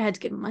 but I had to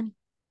give him money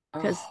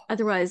because Oh.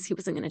 otherwise he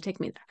wasn't going to take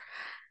me there.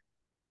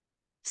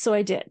 So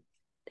I did.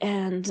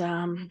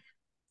 And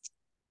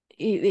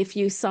if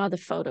you saw the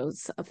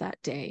photos of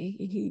that day,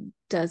 he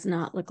does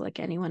not look like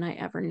anyone I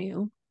ever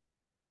knew.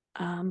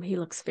 He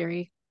looks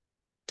very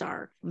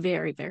dark,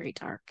 very, very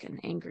dark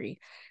and angry.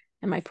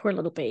 And my poor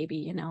little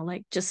baby,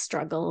 like just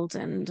struggled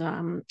and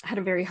had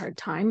a very hard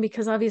time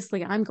because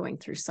obviously I'm going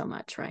through so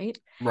much, right?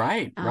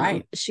 Right,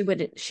 right. She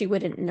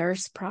wouldn't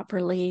nurse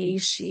properly.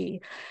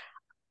 She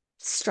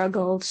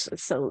struggled.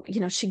 So,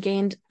 she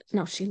gained,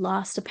 no, she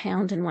lost a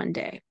pound in one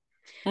day,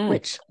 Mm.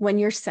 which when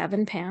you're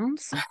 7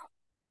 pounds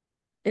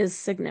is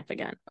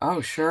significant.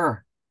 Oh,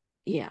 sure.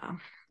 Yeah.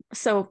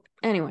 So,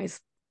 anyways,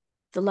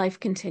 the life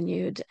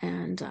continued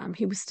and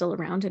he was still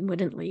around and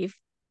wouldn't leave.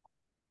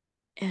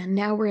 And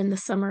now we're in the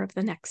summer of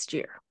the next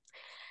year.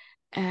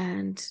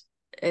 And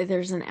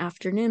there's an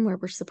afternoon where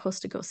we're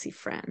supposed to go see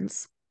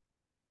friends.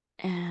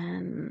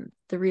 And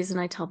the reason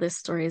I tell this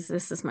story is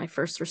this is my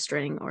first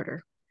restraining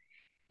order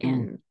Mm.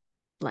 in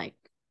like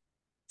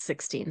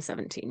 16,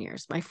 17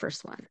 years, my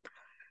first one.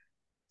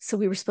 So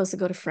we were supposed to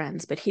go to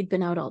friends, but he'd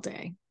been out all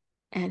day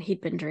and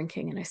he'd been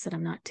drinking. And I said,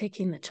 I'm not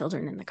taking the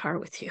children in the car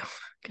with you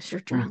because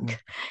you're Mm-hmm.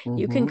 drunk.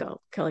 You can Mm-hmm.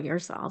 go kill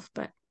yourself,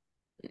 but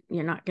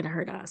you're not going to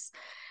hurt us.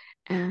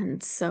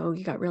 And so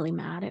he got really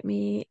mad at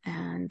me.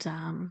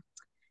 And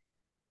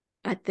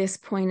at this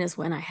point is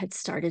when I had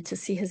started to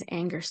see his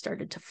anger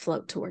started to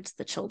float towards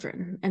the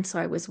children. And so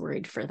I was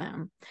worried for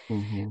them.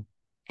 Mm-hmm.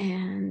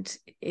 And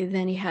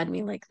then he had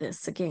me like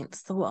this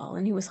against the wall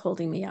and he was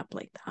holding me up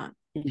like that.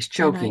 He's And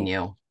choking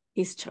you.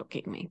 he's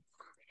choking me.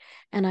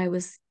 And I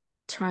was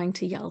trying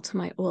to yell to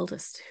my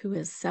oldest, who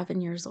is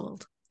 7 years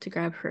old, to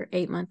grab her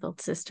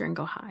 8-month-old sister and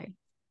go hide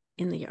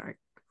in the yard.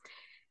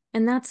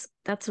 And that's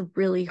a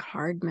really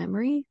hard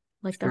memory.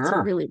 Like that's a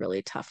Sure. really,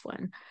 really tough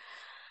one.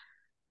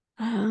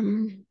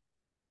 Um,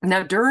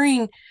 Now,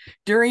 during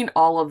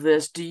all of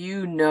this, do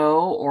you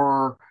know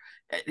or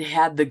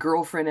had the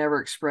girlfriend ever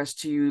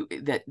expressed to you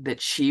that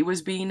she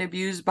was being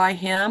abused by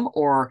him,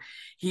 or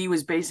he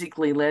was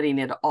basically letting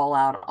it all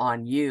out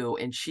on you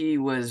and she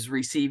was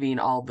receiving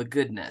all the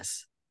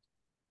goodness?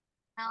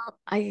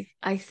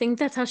 I think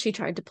that's how she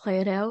tried to play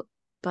it out.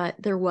 But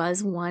there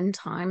was one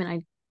time, and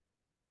I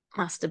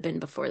must have been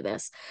before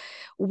this,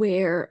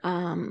 where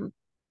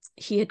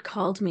he had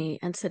called me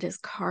and said his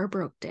car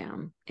broke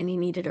down and he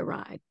needed a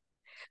ride.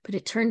 But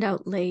it turned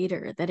out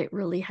later that it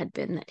really had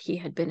been that he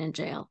had been in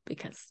jail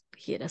because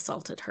he had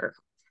assaulted her.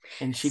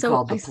 And she So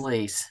called the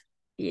police.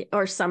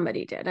 or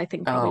somebody did, I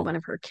think probably Oh, one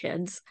of her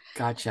kids.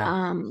 gotcha.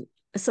 Um,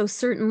 so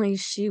certainly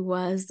she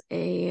was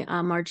a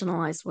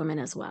marginalized woman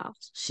as well.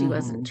 She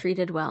wasn't Mm-hmm.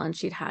 treated well and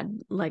she'd had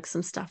like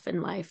some stuff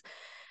in life.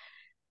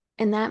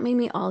 And that made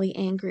me all the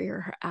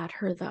angrier at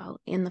her though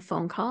in the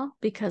phone call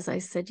because I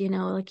said,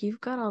 like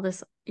you've got all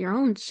this your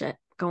own shit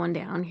going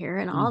down here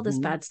and all this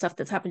Mm-hmm. bad stuff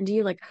that's happened to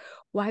you. Like,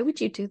 why would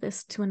you do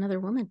this to another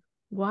woman?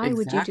 Why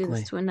would you do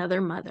this Exactly. to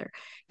another mother?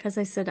 Because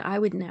I said I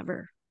would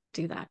never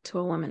do that to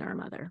a woman or a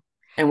mother.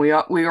 And we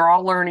are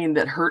all learning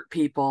that hurt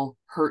people,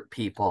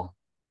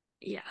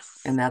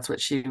 Yes, and that's what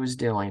she was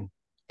doing.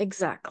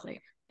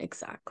 exactly.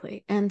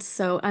 Exactly. And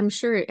so I'm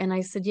sure, and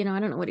I said, I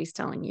don't know what he's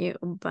telling you,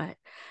 but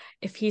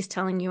if he's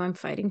telling you I'm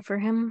fighting for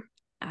him,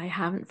 I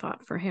haven't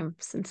fought for him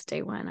since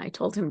day one. I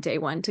told him day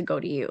one to go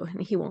to you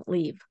and he won't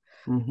leave.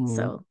 Mm-hmm.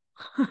 So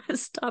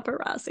stop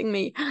harassing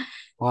me.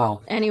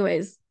 Wow.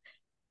 Anyways,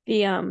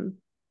 the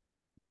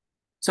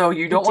So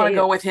you the don't want to day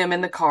go with him in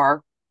the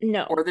car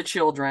no. or the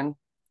children.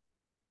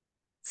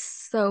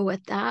 So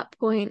at that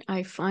point,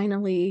 I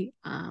finally,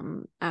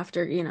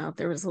 after,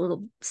 there was a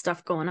little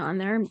stuff going on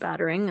there and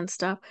battering and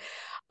stuff,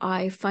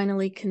 I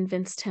finally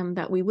convinced him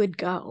that we would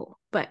go,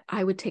 but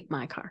I would take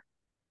my car.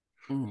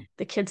 Mm,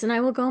 The kids and I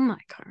will go in my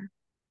car.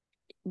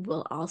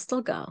 We'll all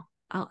still go.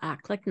 I'll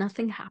act like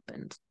nothing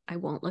happened. I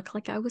won't look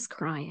like I was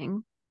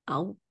crying.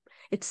 I'll,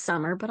 it's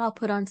summer, but I'll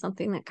put on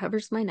something that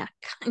covers my neck,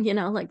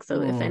 like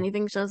so if mm,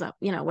 anything shows up,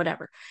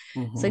 whatever.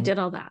 So I mm-hmm, did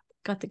all that,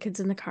 got the kids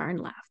in the car and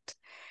left.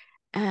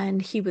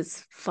 And he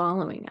was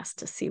following us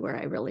to see where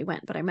I really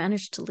went, but I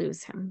managed to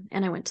lose him.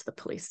 And I went to the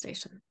police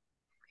station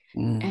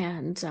mm,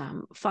 and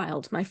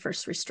filed my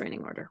first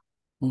restraining order.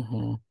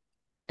 mm-hmm,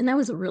 And that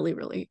was really,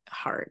 really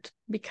hard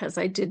because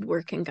I did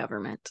work in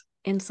government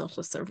in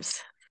social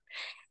services.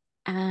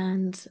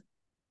 And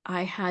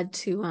I had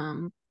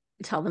to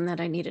tell them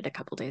that I needed a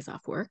couple days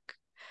off work.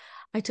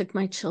 I took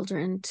my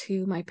children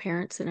to my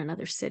parents in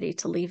another city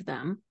to leave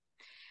them.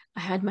 I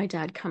had my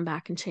dad come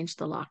back and change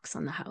the locks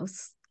on the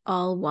house,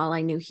 all while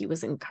I knew he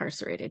was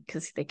incarcerated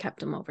because they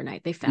kept him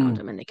overnight. They found mm,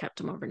 him and they kept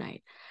him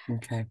overnight.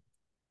 okay.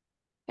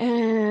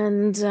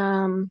 And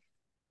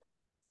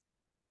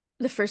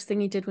the first thing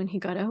he did when he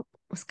got out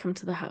was come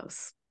to the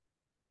house.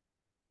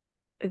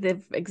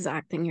 The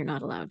exact thing you're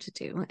not allowed to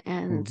do.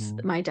 And Mm-hmm,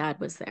 my dad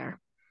was there.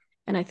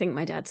 And I think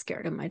my dad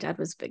scared him. My dad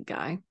was a big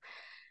guy.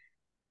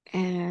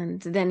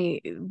 And then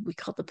we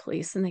called the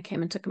police and they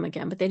came and took him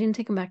again, but they didn't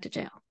take him back to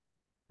jail.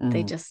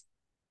 They mm, just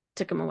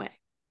took him away.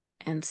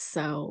 And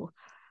so,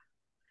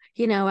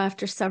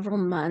 after several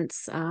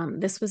months,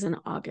 this was in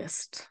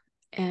August,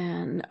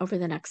 and over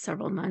the next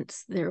several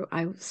months,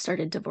 I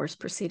started divorce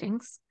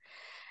proceedings,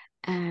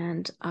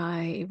 and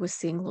I was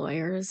seeing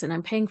lawyers, and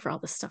I'm paying for all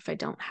the stuff I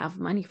don't have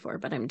money for,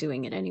 but I'm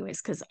doing it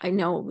anyways because I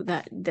know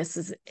that this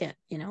is it.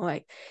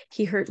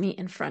 He hurt me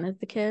in front of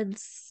the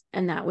kids,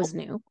 and that was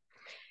new.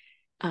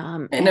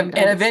 And I and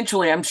was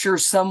eventually, I'm sure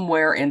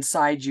somewhere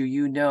inside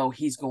you,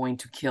 he's going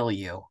to kill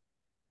you.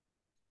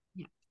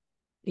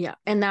 Yeah,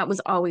 and that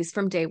was always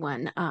from day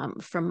one.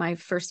 From my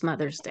first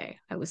Mother's Day,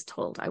 I was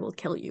told, I will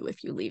kill you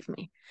if you leave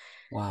me.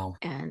 Wow.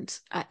 And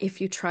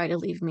if you try to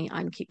leave me,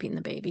 I'm keeping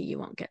the baby. You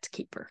won't get to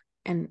keep her.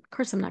 And of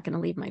course, I'm not going to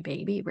leave my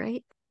baby,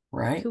 right?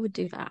 Right? Who would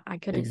do that? I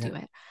couldn't do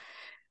Exactly. it.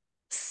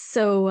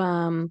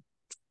 So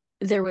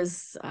there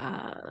was,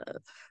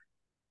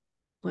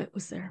 what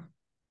was there?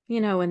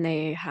 When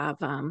they have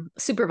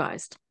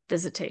supervised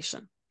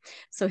visitation.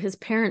 So his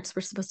parents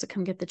were supposed to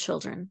come get the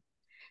children,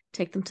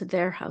 take them to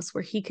their house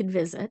where he could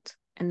visit,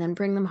 and then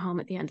bring them home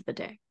at the end of the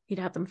day. He'd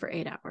have them for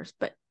 8 hours,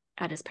 but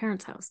at his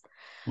parents' house.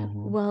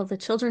 Mm-hmm, Well, the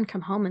children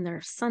come home and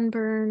they're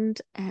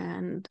sunburned,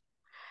 and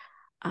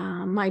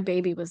my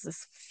baby was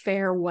this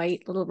fair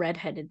white little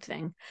redheaded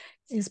thing.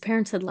 His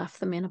parents had left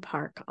them in a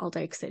park all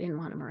day because they didn't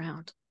want him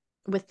around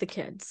with the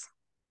kids.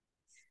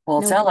 well,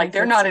 it No sounds like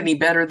they're blankets, not any nothing.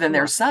 better than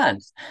their Well, son.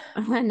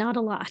 not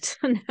a lot.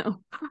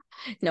 No,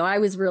 no, I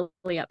was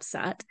really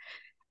upset.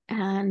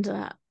 And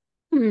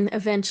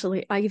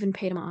eventually, I even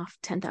paid him off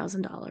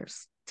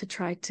 $10,000 to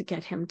try to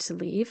get him to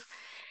leave,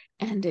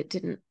 and it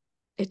didn't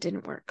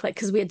work. Like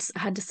because we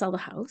had to sell the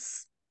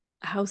house,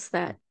 a house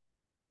that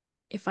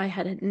if I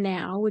had it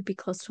now would be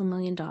close to $1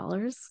 million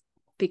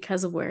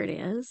because of where it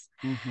is,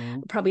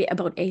 Mm-hmm, probably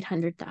about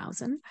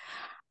 800,000.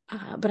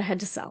 But I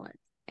had to sell it,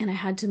 and I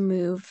had to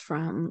move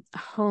from a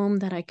home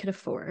that I could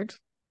afford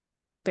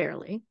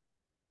barely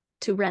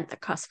to rent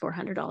that cost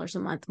 $400 a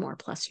month more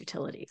plus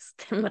utilities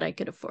than what I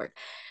could afford.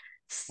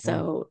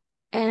 mm, So,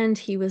 and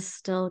he was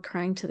still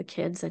crying to the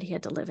kids that he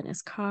had to live in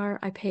his car.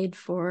 I paid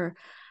for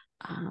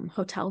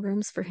hotel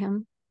rooms for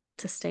him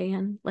to stay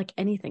in, like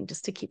anything,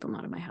 just to keep him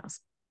out of my house.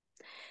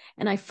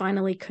 And I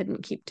finally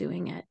couldn't keep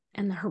doing it.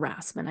 And the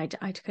harassment,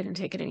 I couldn't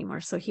take it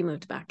anymore. So he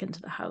moved back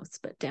into the house,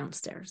 but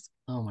downstairs.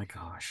 oh my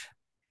gosh.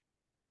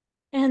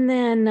 And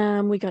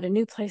then we got a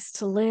new place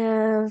to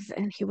live,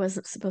 and he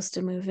wasn't supposed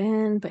to move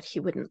in, but he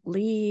wouldn't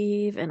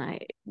leave. And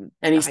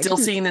And he's I still didn't,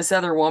 seeing this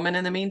other woman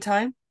in the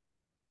meantime?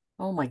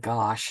 Oh my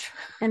gosh.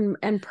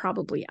 and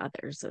probably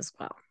others as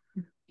well.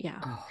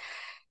 Yeah. Oh.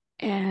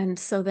 And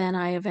so then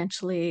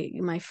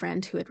my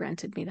friend who had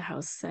rented me the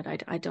house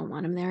said, I don't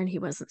want him there. And he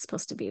wasn't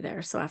supposed to be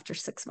there. So after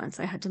 6 months,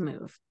 I had to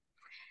move.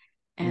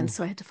 And Mm,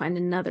 so I had to find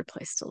another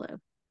place to live.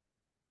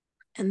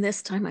 And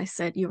this time I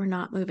said, you are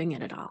not moving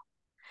in at all.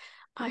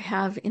 I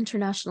have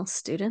international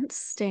students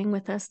staying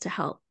with us to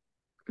help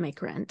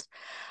make rent.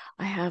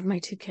 I have my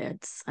two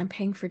kids. I'm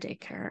paying for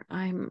daycare.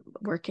 I'm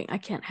working. I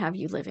can't have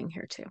you living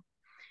here too.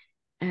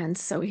 And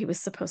so he was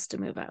supposed to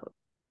move out.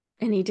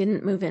 And he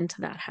didn't move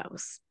into that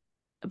house.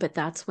 But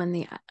that's when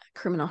the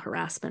criminal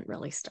harassment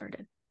really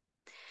started.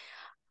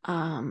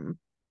 Um,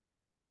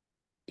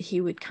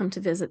 he would come to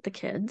visit the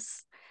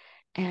kids,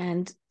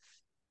 and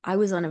I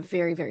was on a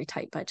very, very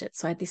tight budget.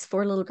 So I had these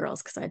four little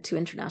girls because I had two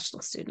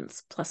international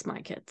students plus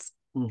my kids.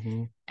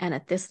 mm-hmm, And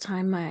at this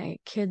time, my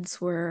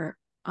kids were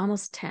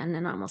almost 10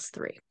 and almost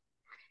 3.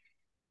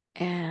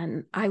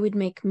 And I would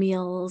make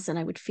meals and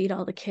I would feed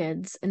all the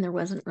kids, and there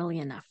wasn't really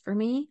enough for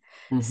me.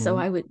 So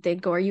mm-hmm.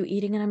 they'd go, are you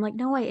eating? And I'm like,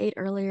 no, I ate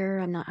earlier.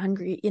 I'm not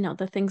hungry.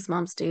 The things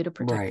moms do to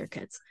protect Right. their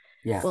kids.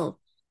 Yes. Well,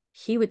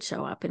 he would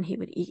show up and he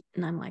would eat.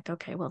 And I'm like,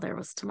 okay, well, there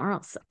was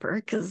tomorrow's supper.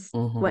 Because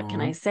what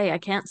can I Mm-hmm. say? I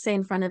can't say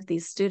in front of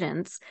these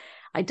students,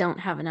 I don't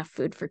have enough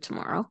food for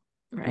tomorrow.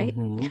 Right.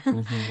 Mm-hmm.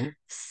 Mm-hmm.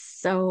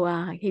 So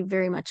he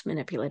very much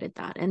manipulated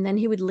that. And then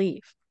he would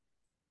leave.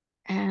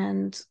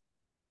 And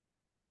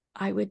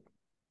I would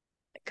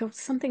go,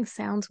 something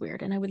sounds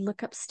weird. And I would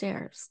look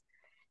upstairs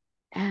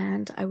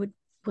and I would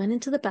went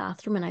into the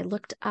bathroom and I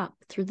looked up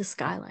through the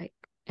skylight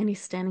and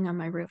he's standing on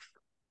my roof,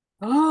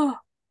 Oh.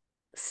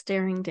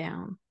 staring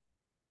down.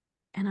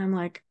 And I'm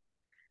like,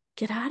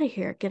 get out of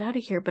here, get out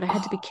of here. But I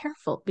had to be Oh.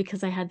 careful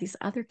because I had these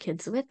other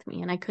kids with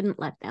me and I couldn't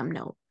let them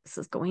know this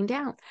is going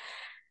down.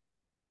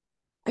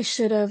 I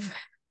should have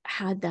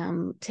had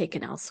them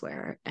taken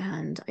elsewhere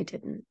and I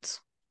didn't,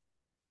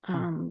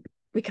 um,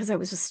 because I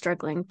was just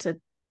struggling to,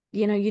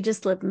 you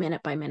just live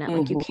minute by minute.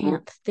 Like Mm-hmm.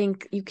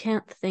 you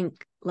can't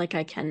think like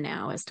I can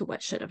now as to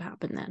what should have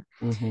happened then.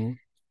 Mm-hmm.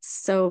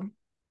 So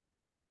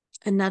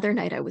another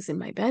night I was in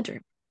my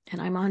bedroom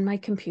and I'm on my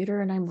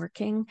computer and I'm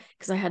working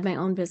because I had my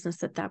own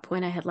business at that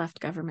point. I had left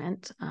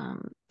government.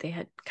 They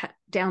had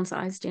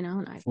downsized,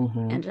 and I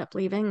Mm-hmm. ended up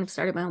leaving and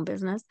started my own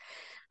business.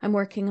 I'm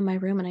working in my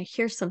room and I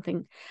hear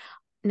something.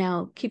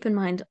 Now, keep in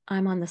mind,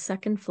 I'm on the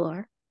second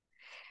floor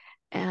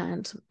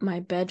and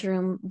my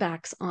bedroom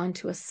backs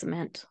onto a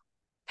cement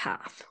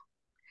path.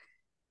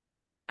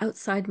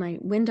 Outside my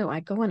window,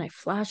 I go and I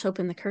flash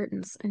open the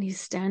curtains and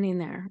he's standing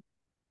there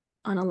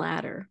on a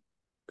ladder,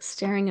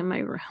 staring in my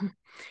room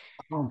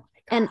Oh my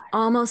and God.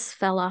 almost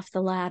fell off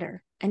the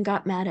ladder and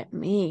got mad at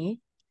me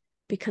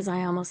because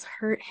I almost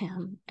hurt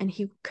him and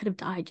he could have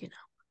died.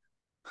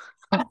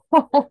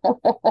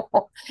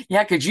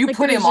 Yeah, because you Like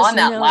put there was him just on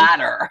that no,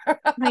 ladder.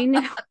 I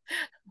know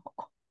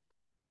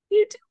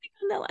you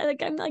doing that.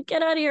 Like I'm like,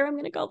 get out of here. I'm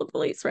gonna call the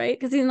police, right?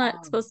 Because he's not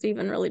Oh. supposed to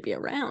even really be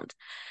around.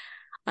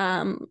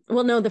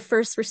 Well, no, the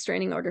first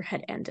restraining order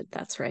had ended.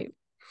 That's right.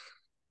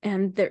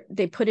 And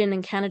they put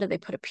in Canada, they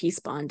put a peace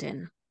bond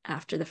in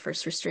after the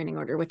first restraining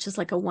order, which is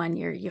like a 1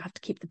 year, you have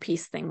to keep the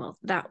peace thing. Well,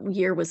 that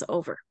year was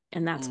over.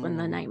 And that's when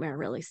the Mm, nightmare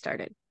really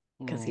started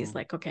because he's mm,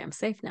 like, okay, I'm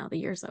safe now. The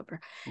year's over.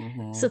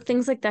 So mm-hmm.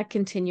 things like that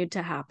continued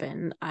to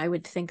happen. I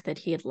would think that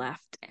he had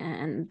left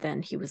and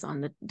then he was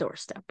on the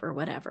doorstep or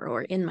whatever,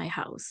 or in my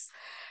house.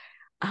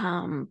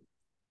 Um,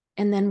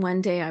 and then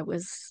one day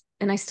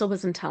and I still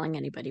wasn't telling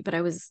anybody, but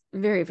I was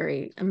very,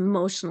 very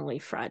emotionally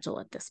fragile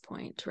at this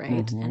point,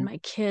 right? And Mm-hmm. my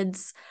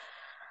kids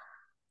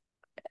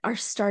are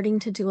starting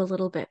to do a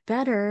little bit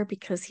better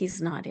because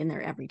he's not in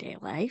their everyday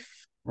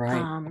life.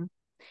 Right. Um,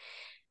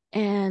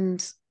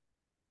 and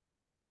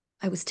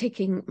I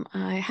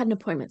had an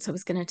appointment. So I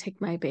was going to take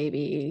my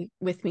baby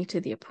with me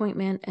to the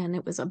appointment. And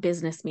it was a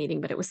business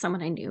meeting, but it was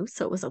someone I knew.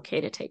 So it was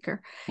okay to take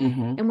her.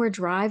 Mm-hmm. And we're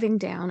driving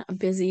down a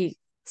busy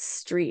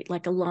street,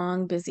 like a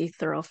long, busy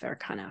thoroughfare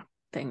kind of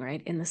thing,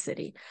 right, in the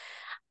city.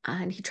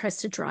 And he tries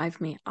to drive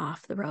me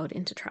off the road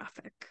into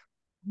traffic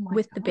Oh my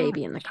with the God.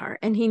 baby in the car.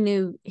 And he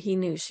knew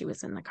she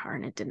was in the car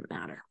and it didn't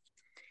matter.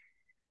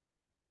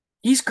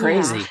 He's Yeah.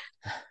 crazy.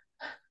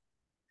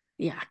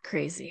 Yeah.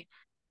 Crazy.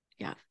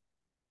 Yeah.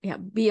 Yeah.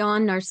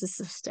 Beyond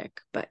narcissistic,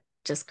 but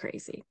just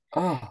crazy.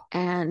 Oh.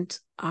 And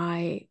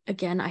I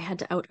had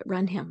to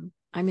outrun him.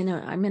 I'm in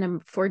a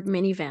Ford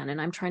minivan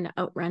and I'm trying to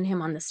outrun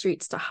him on the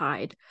streets to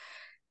hide.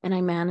 And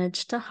I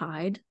managed to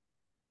hide.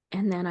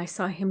 And then I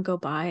saw him go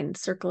by and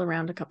circle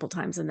around a couple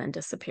times and then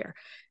disappear.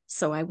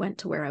 So I went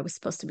to where I was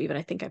supposed to be, but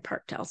I think I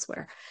parked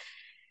elsewhere.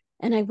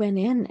 And I went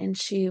in and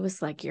she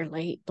was like, "You're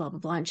late, blah, blah,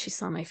 blah." And she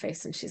saw my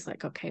face and she's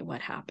like, "Okay, what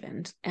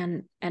happened?"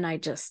 And I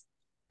just,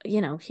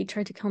 he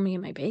tried to kill me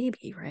and my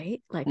baby,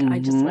 right? Like I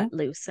just Mm-hmm. let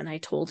loose and I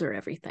told her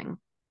everything.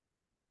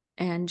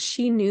 And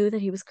she knew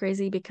that he was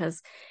crazy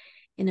because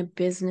in a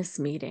business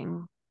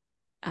meeting,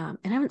 and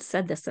I haven't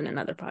said this in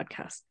another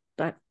podcast,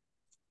 but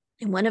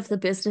in one of the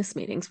business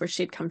meetings where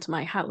she'd come to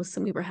my house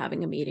and we were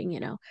having a meeting,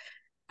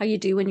 how you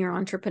do when you're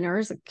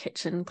entrepreneurs, a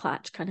kitchen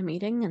clutch kind of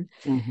meeting.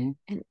 Mm-hmm.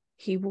 And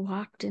he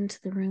walked into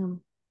the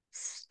room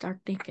stark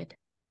naked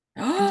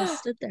and just Oh.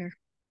 stood there.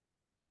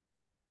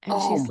 And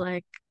she's Oh.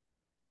 like,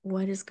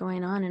 "What is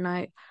going on?" And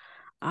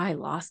I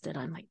lost it.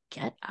 I'm like,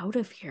 "Get out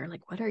of here.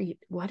 Like,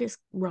 what is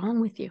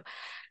wrong with you?"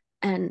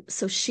 And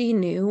so she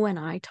knew when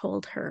I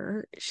told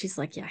her, she's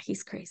like, "Yeah,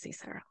 he's crazy,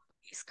 Sarah.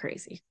 He's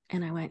crazy."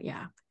 And I went,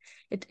 "Yeah,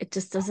 it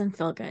just doesn't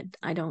feel good.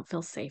 I don't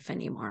feel safe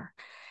anymore."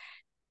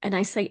 And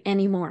I say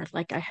anymore,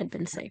 like I had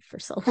been safe for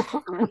so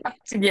long, right?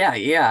 Yeah,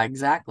 yeah,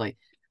 exactly.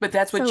 But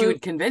that's what you So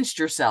had convinced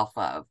yourself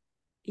of.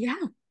 yeah,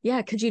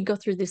 yeah, because you'd go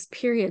through these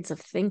periods of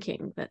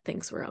thinking that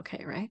things were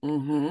okay, right?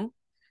 Mm-hmm.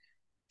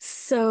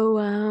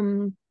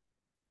 So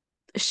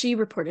she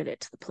reported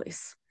it to the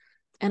police.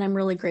 And I'm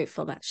really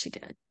grateful that she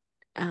did.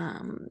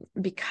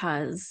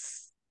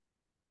 Because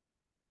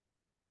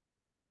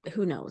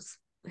who knows?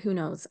 Who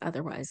knows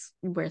otherwise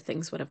where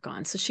things would have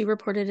gone. So she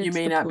reported You it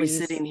to may the not be police.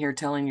 sitting here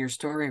telling your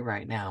story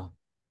right now.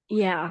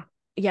 Yeah,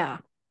 yeah.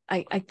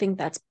 I think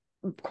that's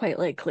quite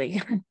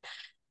likely.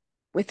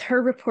 With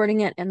her reporting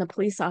it and the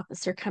police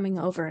officer coming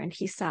over and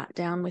he sat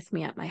down with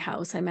me at my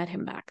house, I met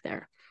him back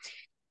there.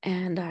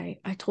 And I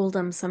told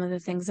him some of the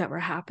things that were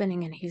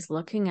happening, and he's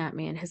looking at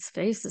me and his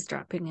face is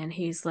dropping, and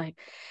he's like,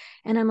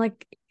 and I'm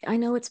like, I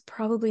know it's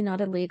probably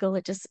not illegal.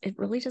 It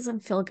really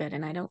doesn't feel good.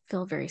 And I don't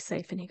feel very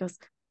safe. And he goes,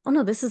 oh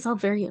no, this is all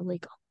very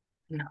illegal.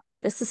 No.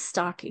 This is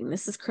stalking.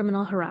 This is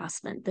criminal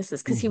harassment. This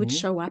is because he would Mm-hmm.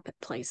 show up at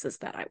places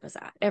that I was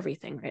at,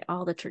 everything, right?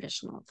 All the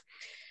traditional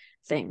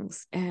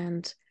things.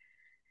 And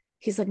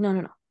he's like, no,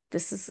 no, no.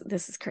 This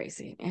is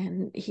crazy.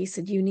 And he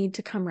said, you need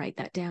to come write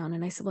that down.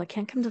 And I said, well, I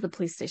can't come to the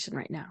police station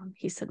right now. And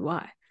he said,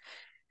 why?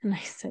 And I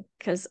said,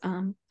 because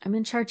I'm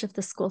in charge of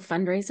the school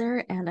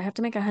fundraiser and I have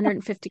to make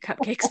 150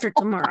 cupcakes for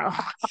tomorrow.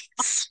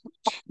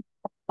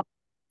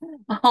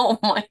 Oh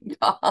my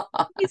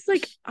God. He's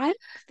like, I don't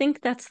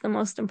think that's the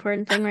most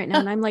important thing right now.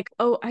 And I'm like,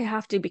 oh, I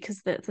have to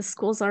because the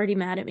school's already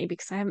mad at me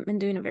because I haven't been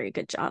doing a very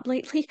good job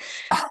lately.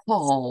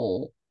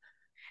 Oh.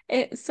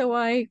 So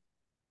I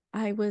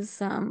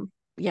was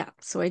yeah,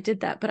 so I did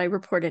that, but I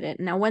reported it.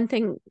 Now, one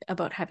thing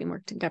about having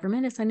worked in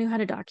government is I knew how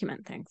to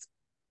document things.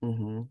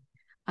 Mm-hmm.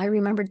 I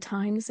remembered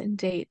times and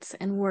dates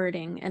and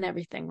wording and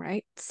everything,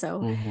 right?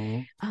 So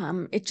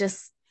Mm-hmm. it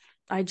just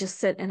I just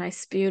sit and I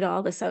spewed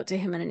all this out to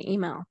him in an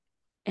email.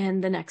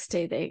 And the next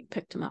day they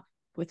picked him up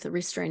with a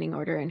restraining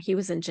order and he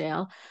was in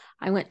jail.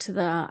 I went to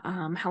the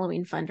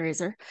Halloween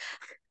fundraiser,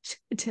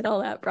 did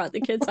all that, brought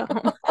the kids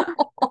home,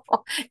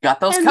 Got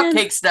those and then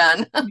cupcakes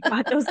done.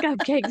 got those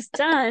cupcakes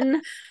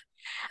done.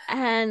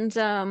 And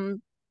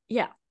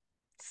yeah,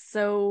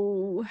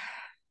 so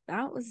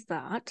that was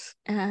that.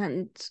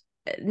 And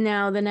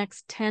now the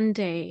next 10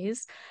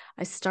 days,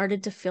 I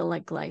started to feel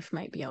like life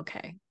might be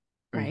okay.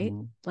 Right.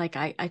 Mm-hmm. Like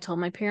I told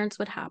my parents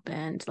what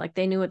happened. Like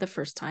they knew it the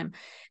first time.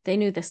 They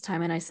knew this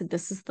time. And I said,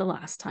 this is the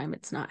last time.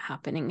 It's not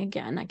happening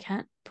again. I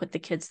can't put the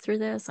kids through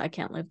this. I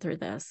can't live through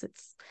this.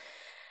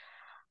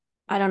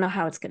 I don't know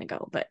how it's going to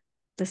go, but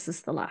this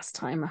is the last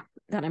time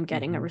that I'm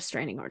getting a Mm-hmm.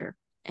 restraining order.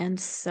 And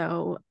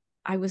so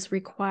I was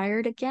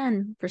required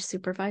again for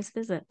supervised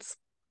visits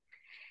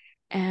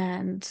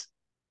and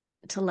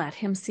to let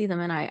him see them.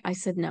 And I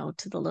said no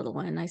to the little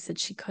one. I said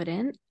she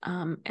couldn't.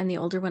 And the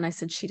older one, I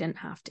said she didn't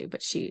have to,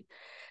 but she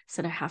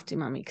said, I have to,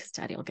 mommy, because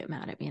daddy will get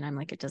mad at me. And I'm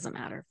like, it doesn't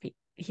matter if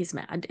he's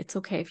mad. It's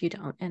okay if you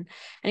don't. And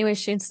anyway,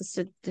 she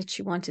insisted that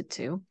she wanted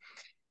to.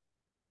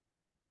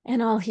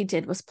 And all he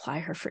did was ply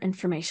her for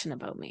information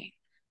about me.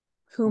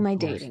 Who am Of I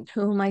course. dating?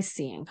 Who am I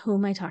seeing? Who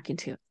am I talking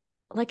to?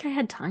 Like I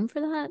had time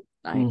for that.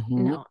 I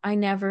Mm-hmm. no, I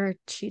never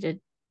cheated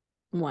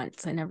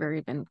once. I never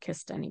even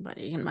kissed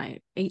anybody in my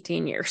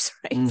 18 years,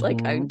 right?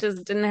 Like I Mm-hmm.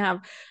 just didn't have,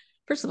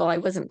 first of all, I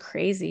wasn't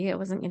crazy. I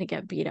wasn't going to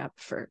get beat up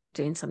for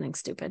doing something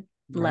stupid,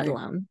 let Right.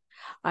 alone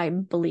I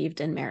believed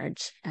in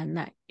marriage and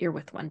that you're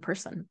with one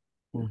person.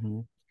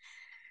 Mm-hmm.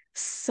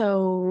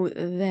 So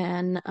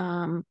then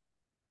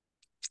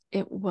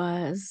it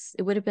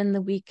would have been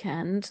the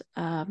weekend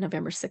of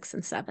November 6th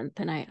and 7th.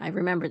 And I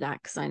remember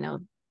that because I know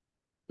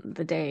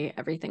the day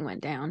everything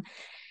went down.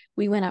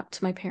 We went up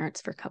to my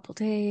parents for a couple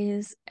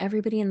days.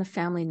 Everybody in the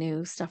family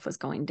knew stuff was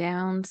going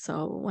down.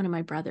 So one of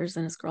my brothers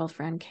and his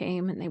girlfriend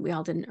came and we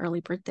all did an early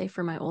birthday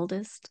for my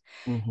oldest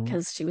Mm-hmm.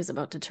 because she was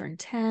about to turn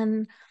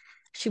 10.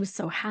 She was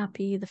so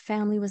happy. The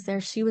family was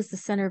there. She was the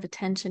center of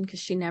attention because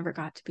she never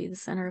got to be the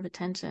center of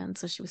attention.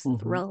 So she was Mm-hmm.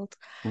 thrilled.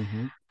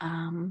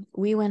 Mm-hmm.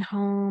 We went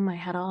home. I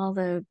had all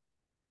the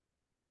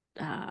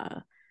uh,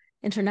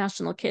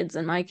 international kids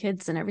and my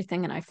kids and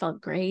everything, and I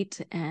felt great.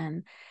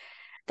 And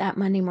that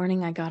Monday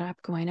morning, I got up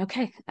going,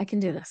 okay, I can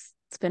do this.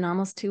 It's been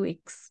almost 2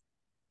 weeks.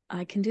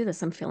 I can do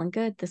this. I'm feeling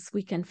good. This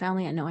weekend,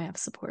 family, I know I have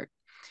support.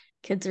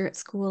 Kids are at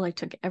school. I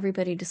took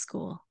everybody to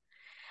school.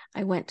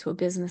 I went to a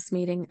business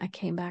meeting. I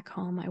came back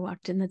home. I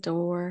walked in the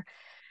door,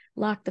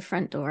 locked the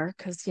front door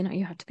because,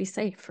 you have to be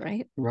safe,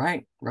 right?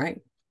 Right.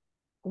 Right.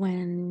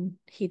 When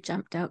he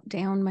jumped out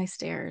down my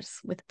stairs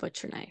with a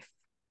butcher knife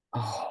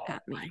Oh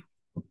at me.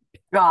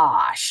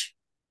 gosh.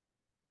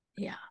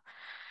 Yeah.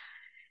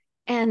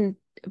 And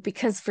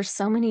because for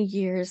so many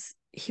years,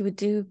 he would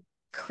do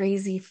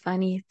crazy,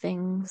 funny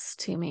things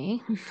to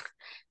me.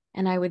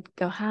 And I would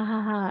go, ha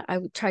ha ha. I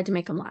would try to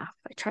make him laugh.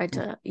 I tried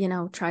to,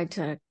 tried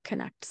to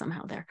connect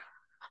somehow there.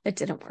 It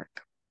didn't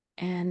work.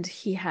 And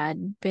he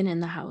had been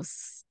in the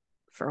house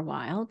for a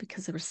while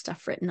because there was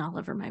stuff written all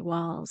over my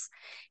walls.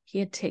 He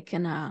had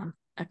taken a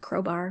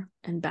crowbar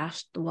and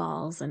bashed the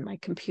walls and my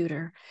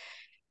computer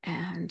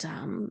and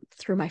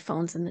threw my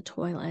phones in the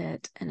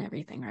toilet and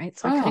everything, right?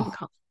 So I Oh,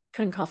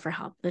 couldn't call for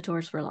help. The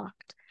doors were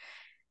locked.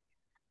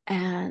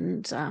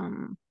 And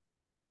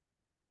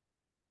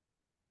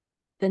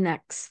the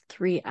next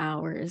 3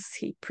 hours,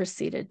 he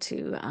proceeded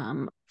to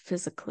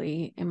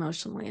physically,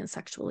 emotionally, and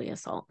sexually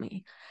assault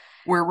me.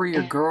 where were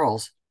your And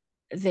girls?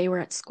 they were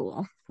at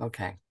school.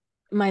 Okay.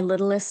 My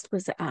littlest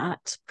was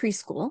at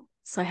preschool,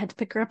 so I had to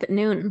pick her up at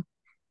noon.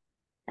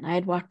 And I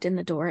had walked in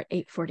the door at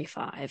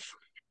 8:45.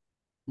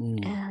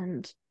 Mm.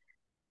 And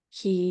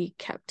he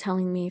kept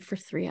telling me for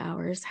 3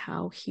 hours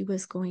how he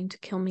was going to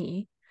kill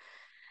me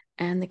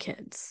and the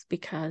kids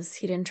because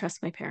he didn't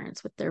trust my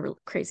parents with their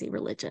crazy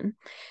religion.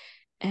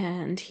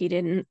 And he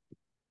didn't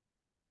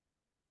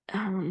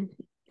um,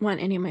 want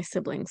any of my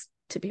siblings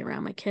to be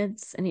around my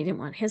kids, and he didn't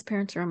want his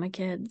parents around my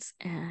kids,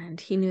 and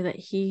he knew that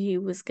he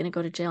was going to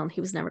go to jail, and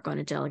he was never going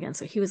to jail again,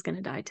 so he was going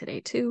to die today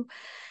too.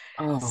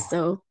 Oh,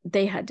 So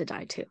they had to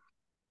die too.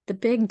 The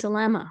big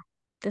dilemma,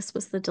 this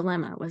was the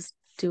dilemma, was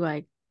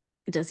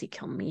does he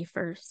kill me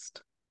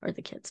first or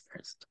the kids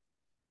first?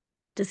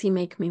 Does he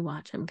make me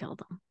watch him kill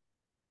them?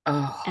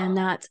 And oh,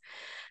 that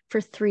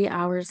for 3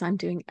 hours, I'm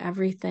doing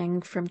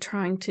everything from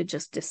trying to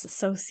just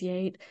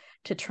disassociate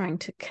to trying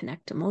to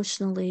connect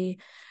emotionally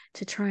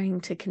to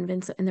trying to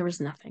convince it. And there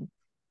was nothing.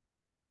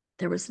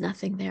 There was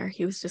nothing there.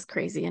 He was just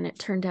crazy. And it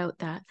turned out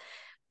that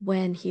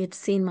when he had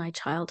seen my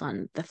child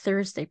on the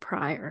Thursday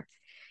prior,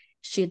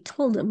 she had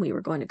told him we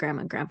were going to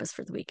grandma and grandpa's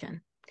for the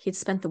weekend. He'd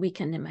spent the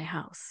weekend in my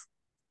house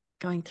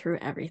going through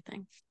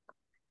everything.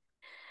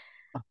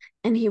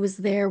 And he was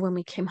there when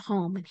we came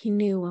home, and he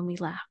knew when we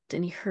left,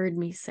 and he heard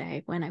me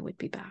say when I would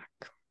be back.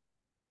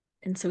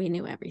 And so he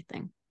knew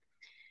everything.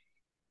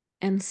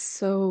 And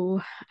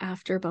so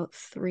after about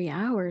 3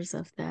 hours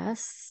of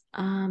this,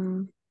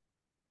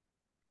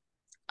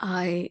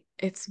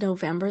 it's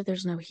November,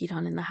 there's no heat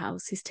on in the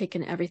house. He's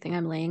taken everything.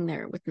 I'm laying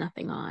there with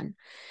nothing on,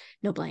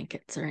 no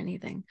blankets or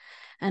anything.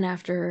 And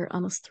after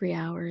almost 3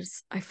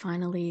 hours, I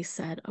finally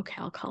said, okay,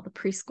 I'll call the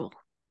preschool.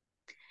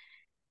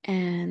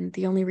 And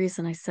the only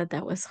reason I said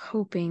that was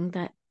hoping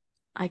that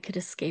I could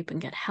escape and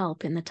get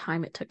help in the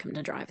time it took him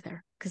to drive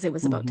there, because it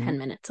was about mm-hmm, 10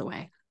 minutes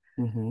away.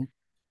 mm-hmm,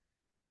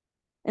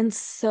 And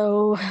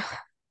so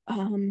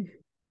um,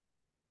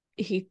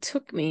 he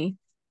took me,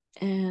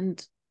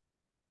 and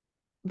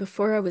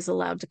before I was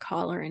allowed to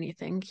call or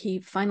anything, he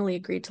finally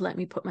agreed to let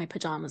me put my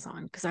pajamas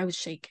on because I was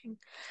shaking.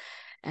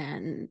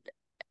 And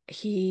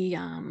he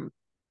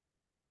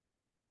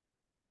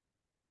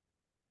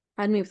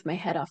had me with my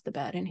head off the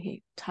bed, and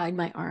he tied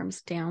my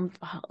arms down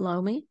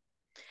below me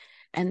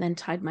and then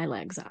tied my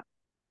legs up.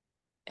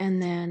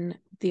 And then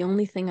the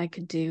only thing I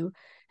could do,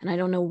 and I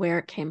don't know where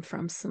it came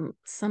from,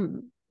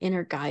 some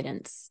inner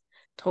guidance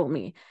told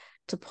me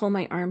to pull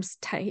my arms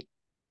tight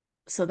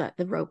so that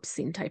the ropes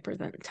seemed tighter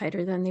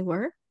than they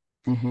were,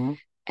 mm-hmm,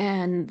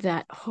 and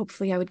that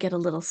hopefully I would get a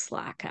little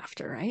slack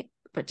after, right?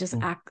 But just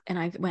mm-hmm, act. And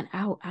I went,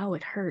 ow, ow,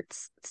 it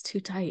hurts. It's too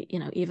tight,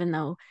 even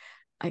though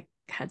I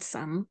had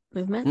some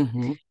movement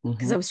mm-hmm,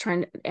 because mm-hmm, I was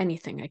trying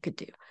anything I could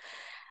do.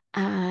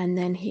 And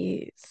then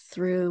he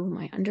threw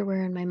my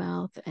underwear in my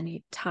mouth, and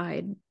he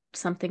tied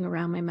something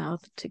around my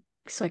mouth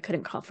so I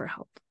couldn't call for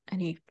help.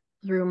 And he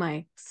threw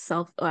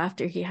myself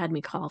after he had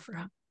me call for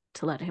help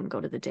to let him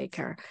go to the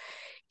daycare,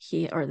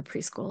 or the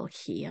preschool.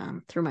 He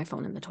threw my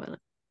phone in the toilet,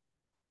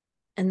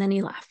 and then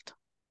he left.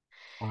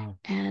 wow,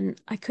 And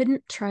I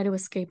couldn't try to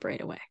escape right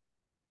away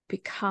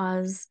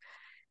because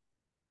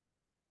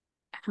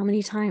how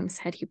many times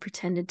had he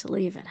pretended to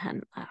leave and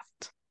hadn't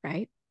left,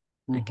 right?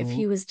 Like if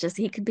mm-hmm,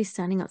 he could be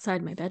standing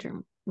outside my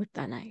bedroom with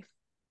that knife.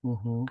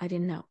 mm-hmm, I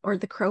didn't know. Or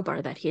the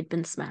crowbar that he had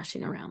been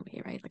smashing around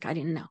me, right? Like I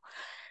didn't know.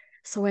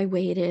 So I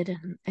waited,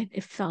 and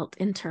it felt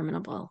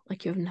interminable.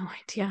 Like you have no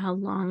idea how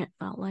long it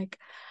felt like.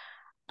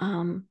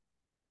 Um,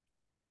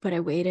 but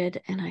I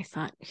waited, and I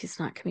thought, he's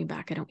not coming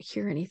back. I don't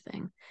hear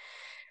anything.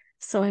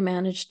 So I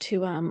managed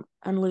to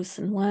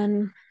unloosen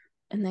one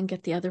and then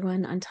get the other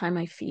one, untie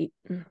my feet,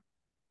 and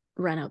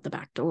run out the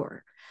back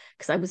door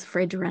because I was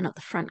afraid to run out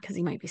the front because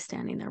he might be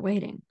standing there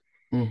waiting.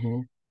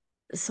 mm-hmm,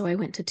 So I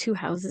went to two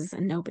houses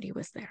and nobody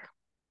was there.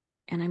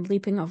 And I'm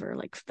leaping over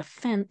like the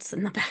fence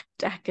and the back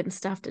deck and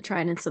stuff to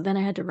try. And so then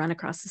I had to run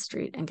across the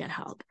street and get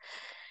help.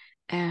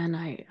 And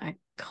I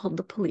called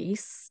the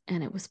police,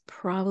 and it was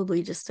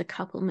probably just a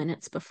couple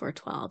minutes before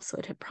 12. So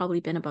it had probably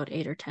been about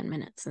 8 or 10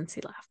 minutes since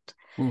he left.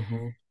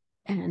 mm-hmm,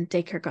 And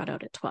daycare got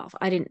out at 12.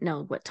 I didn't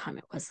know what time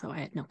it was, so I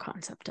had no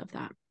concept of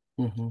that.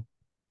 mm-hmm,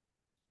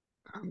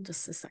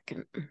 Just a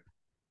second.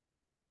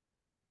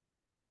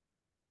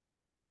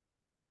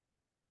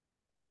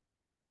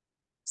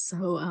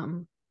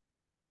 So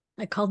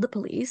I called the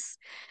police,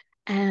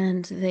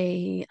 and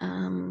they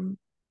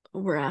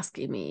were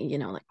asking me,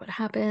 like what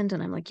happened.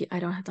 And I'm like, I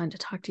don't have time to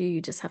talk to you.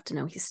 You just have to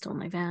know he stole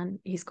my van.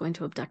 He's going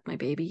to abduct my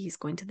baby. He's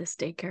going to this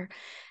daycare.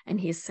 And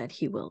he said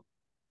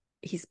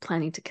he's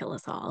planning to kill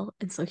us all.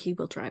 And so he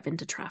will drive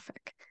into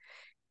traffic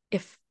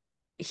if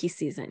he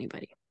sees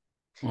anybody.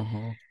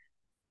 mm-hmm,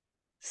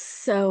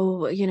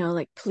 So,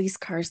 like police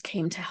cars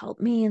came to help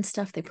me and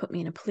stuff. They put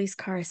me in a police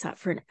car. I sat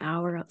for an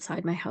hour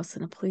outside my house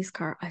in a police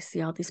car. I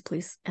see all these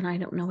police, and I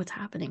don't know what's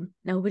happening.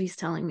 Nobody's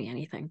telling me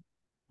anything.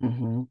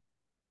 mm-hmm,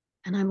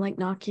 And I'm like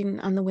knocking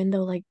on the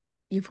window, like,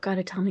 you've got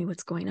to tell me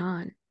what's going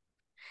on.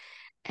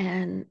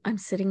 And I'm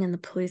sitting in the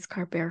police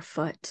car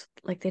barefoot,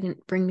 like they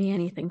didn't bring me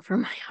anything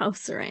from my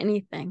house or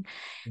anything.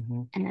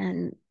 mm-hmm,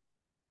 And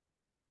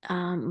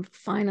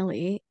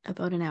finally,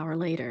 about an hour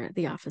later,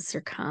 the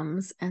officer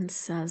comes and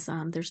says,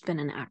 there's been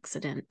an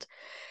accident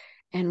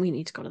and we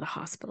need to go to the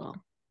hospital.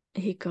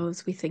 He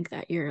goes, we think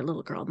that your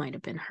little girl might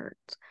have been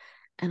hurt.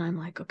 And I'm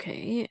like,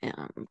 okay.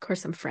 Of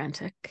course, I'm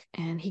frantic.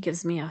 And he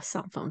gives me a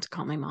cell phone to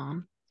call my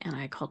mom. And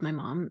I called my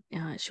mom.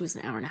 She was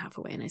an hour and a half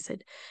away. And I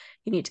said,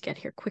 you need to get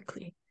here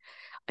quickly.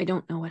 I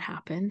don't know what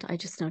happened. I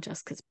just know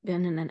Jessica's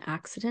been in an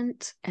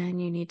accident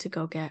and you need to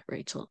go get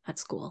Rachel at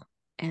school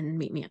and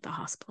meet me at the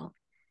hospital.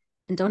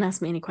 And don't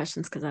ask me any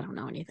questions because I don't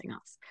know anything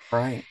else.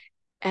 Right.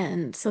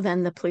 And so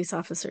then the police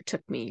officer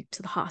took me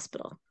to the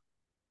hospital.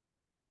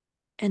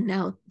 And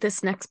now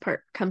this next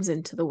part comes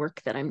into the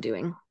work that I'm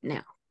doing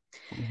now.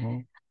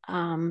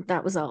 Mm-hmm.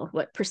 That was all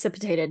what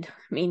precipitated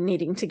me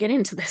needing to get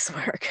into this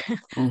work.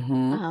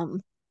 Mm-hmm.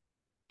 um,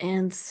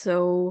 and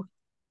so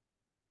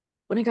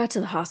when I got to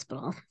the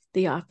hospital,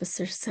 the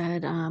officer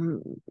said,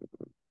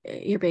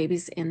 your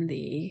baby's in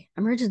the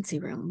emergency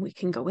room. We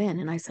can go in.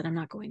 And I said, I'm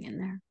not going in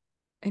there.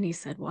 And he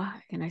said,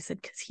 why? And I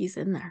said, because he's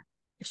in there.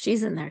 If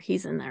she's in there,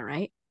 he's in there,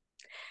 right?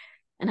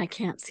 And I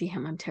can't see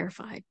him. I'm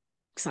terrified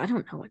because I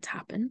don't know what's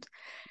happened.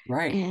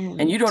 Right.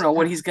 And you And don't know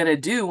what he's going to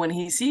do when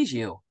he sees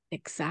you.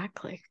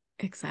 exactly,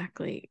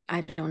 exactly.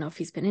 I don't know if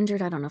he's been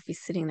injured. I don't know if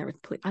he's sitting there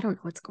with police. I don't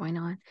know what's going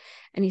on.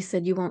 And he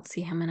said, you won't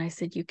see him. And I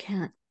said, you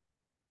can't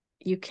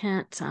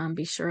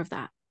be sure of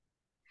that.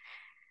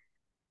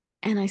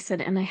 And I said,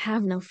 and I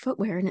have no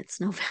footwear and it's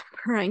November.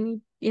 I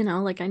need,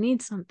 I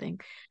need something.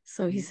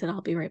 So he said,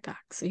 I'll be right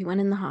back. So he went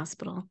in the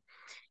hospital.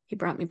 He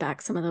brought me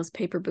back some of those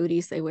paper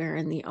booties they wear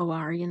in the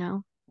OR,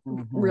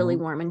 really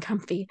Mm-hmm. warm and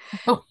comfy.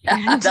 Oh, yeah,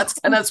 And that's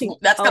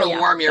oh gonna yeah,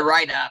 warm you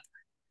right up.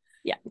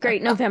 yeah,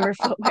 great November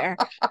footwear.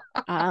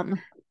 Um,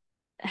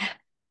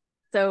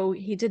 so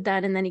he did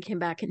that, and then he came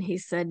back and he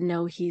said,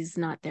 no, he's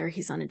not there.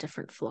 He's on a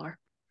different floor.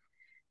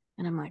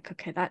 And I'm like,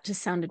 okay, that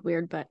just sounded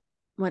weird, but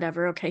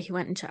whatever. Okay, he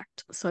went and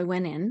checked. So I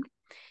went in,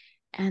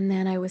 and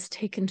then I was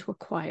taken to a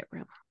quiet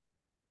room.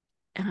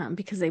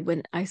 Because they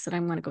wouldn't, I said,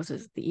 I'm going to go to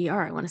the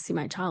ER. I want to see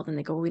my child. And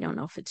they go, we don't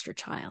know if it's your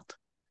child.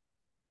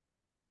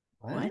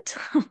 What?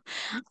 What?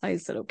 I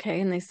said,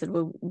 okay. And they said,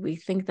 well, we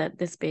think that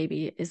this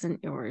baby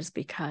isn't yours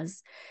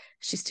because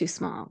she's too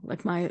small.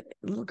 Like my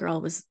little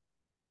girl was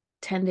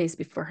 10 days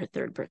before her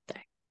third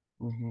birthday.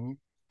 Mm-hmm.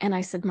 And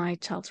I said, my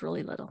child's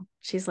really little.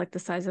 She's like the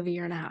size of a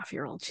 1.5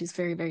 year old. She's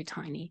very, very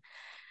tiny.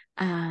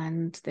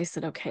 And they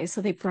said, okay.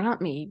 So they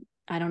brought me,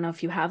 I don't know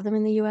if you have them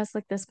in the US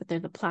like this, but they're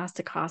the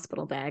plastic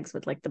hospital bags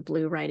with like the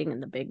blue writing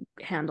and the big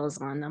handles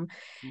on them.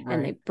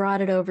 And they Right.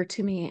 brought it over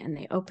to me and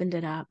they opened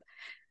it up.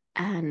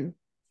 And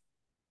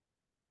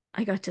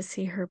I got to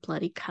see her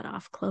bloody cut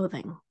off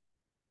clothing.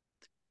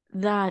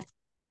 That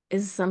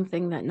is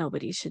something that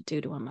nobody should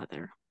do to a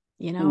mother.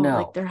 Like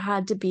No. there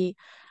had to be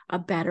a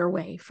better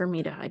way for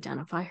me to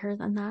identify her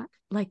than that.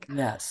 Like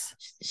Yes.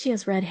 she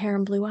has red hair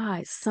and blue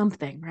eyes,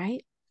 something,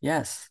 right?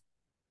 Yes.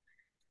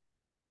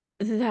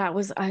 That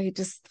was, I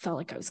just felt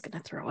like I was going to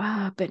throw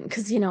up. And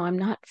because, I'm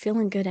not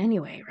feeling good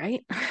anyway,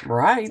 right?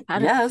 Right.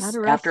 Had Yes. a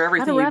rough, After had a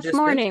everything you've rough just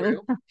been morning.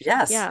 through.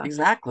 Yes, Yeah,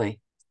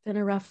 exactly. been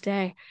a rough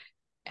day.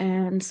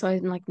 And so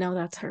I'm like, no,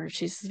 that's her.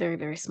 She's very,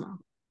 very small.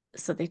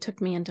 So they took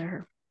me into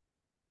her.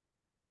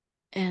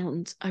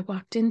 And I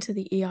walked into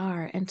the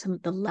ER, and to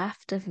the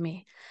left of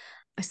me,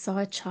 I saw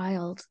a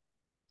child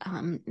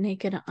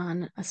naked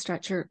on a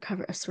stretcher,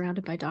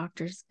 surrounded by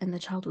doctors, and the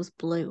child was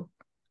blue.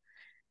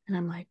 And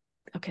I'm like,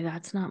 okay,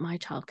 that's not my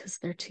child because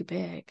they're too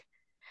big.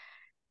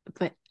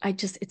 But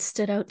it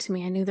stood out to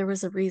me. I knew there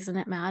was a reason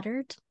it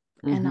mattered.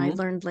 And I Mm-hmm.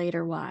 learned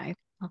later why.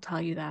 I'll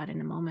tell you that in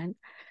a moment.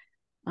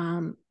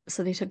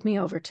 So they took me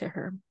over to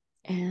her,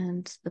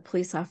 and the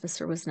police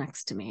officer was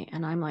next to me.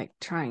 And I'm like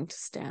trying to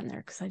stand there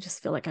because I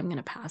just feel like I'm going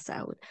to pass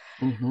out.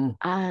 Mm-hmm.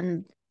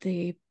 And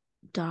the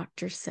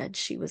doctor said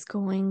she was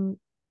going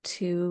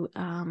to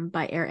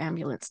by air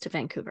ambulance to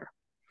Vancouver.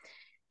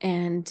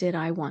 And did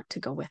I want to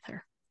go with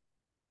her?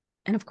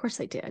 And of course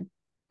I did,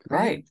 right?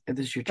 Right.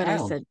 This is your But I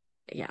child. said,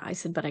 yeah, I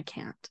said, but I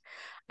can't.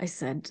 I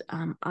said,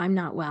 I'm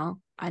not well.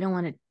 I don't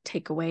want to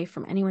take away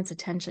from anyone's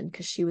attention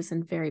because she was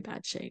in very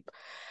bad shape.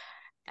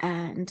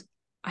 And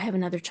I have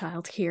another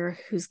child here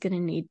who's going to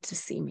need to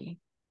see me.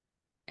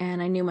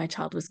 And I knew my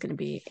child was going to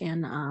be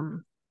in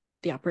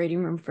the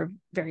operating room for a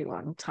very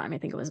long time. I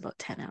think it was about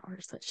 10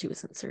 hours that she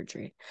was in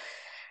surgery.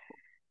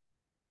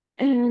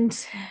 And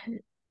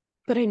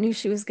but I knew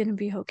she was going to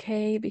be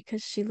okay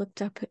because she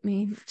looked up at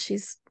me.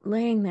 She's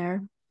laying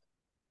there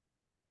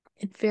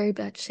in very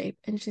bad shape,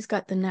 and she's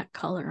got the neck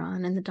collar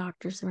on, and the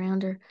doctors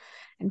around her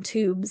and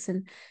tubes.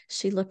 And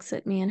she looks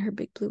at me, and her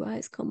big blue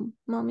eyes go,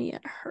 Mommy,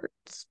 it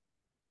hurts.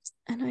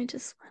 And I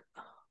just went,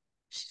 oh,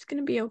 she's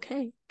going to be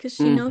okay because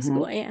she knows who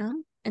Mm-hmm. I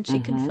am and she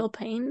can Mm-hmm. feel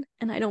pain.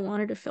 And I don't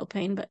want her to feel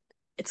pain, but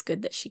it's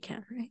good that she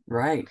can, right?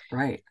 Right.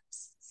 Right.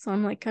 So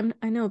I'm like,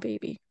 I know,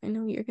 baby. I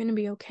know you're going to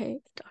be okay.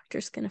 The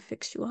doctor's going to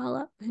fix you all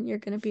up and you're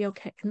going to be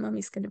okay. And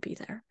mommy's going to be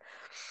there.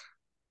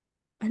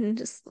 And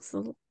just those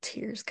little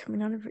tears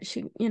coming out of her.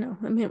 She, I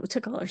mean, it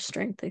took all her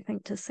strength, I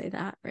think, to say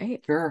that,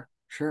 right? Sure.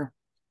 Sure.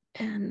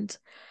 And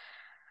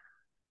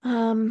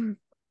um,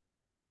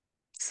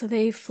 so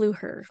they flew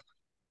her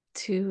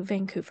to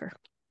Vancouver.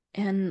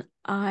 And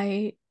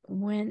I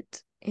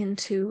went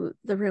into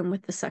the room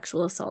with the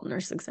sexual assault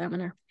nurse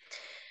examiner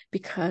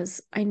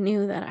because I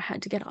knew that I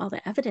had to get all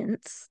the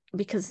evidence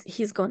because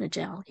he's going to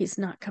jail. He's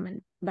not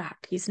coming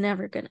back.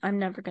 I'm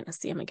never going to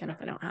see him again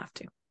if I don't have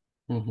to.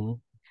 Mm-hmm.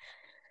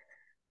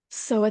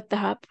 So at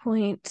that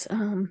point,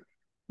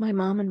 my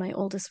mom and my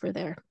oldest were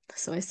there.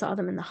 So I saw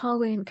them in the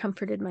hallway and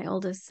comforted my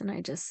oldest. And I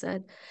just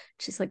said,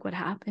 she's like, what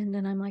happened?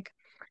 And I'm like,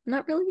 I'm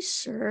not really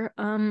sure.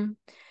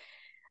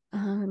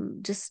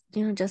 Just,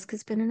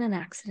 Jessica's been in an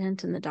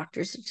accident and the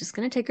doctor's just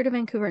going to take her to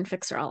Vancouver and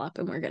fix her all up.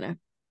 And we're going to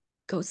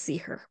go see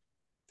her.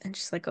 And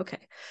she's like, okay.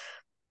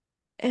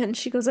 And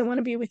she goes, I want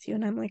to be with you.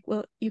 And I'm like,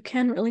 well, you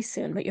can really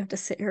soon, but you have to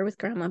sit here with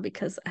grandma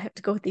because I have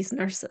to go with these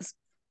nurses.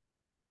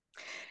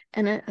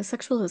 And a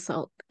sexual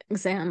assault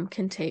exam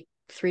can take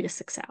 3 to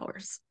 6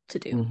 hours to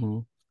do.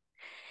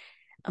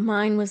 Mm-hmm.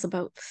 Mine was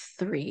about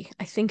 3.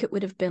 I think it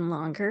would have been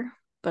longer,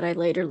 but I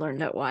later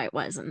learned out why it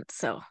wasn't.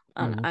 So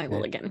Oh, I will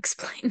okay. again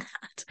explain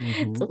that.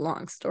 It's Mm-hmm. a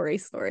long story.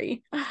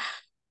 Sorry. No.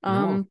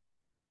 Um,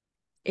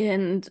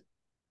 and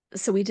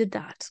so we did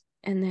that.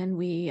 And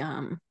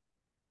then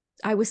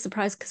I was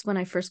surprised because when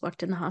I first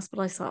walked in the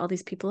hospital, I saw all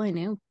these people I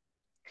knew.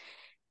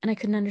 And I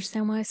couldn't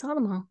understand why I saw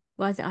them all.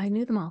 Well, I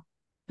knew them all.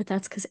 But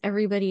that's because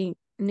everybody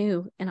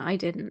knew and I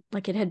didn't.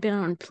 Like it had been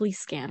on police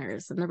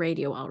scanners and the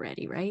radio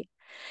already, right?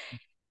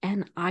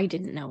 And I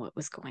didn't know what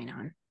was going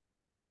on.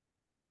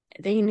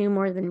 They knew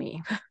more than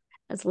me,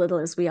 as little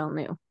as we all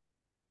knew.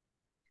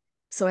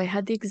 So I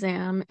had the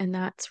exam, and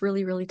that's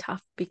really, really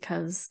tough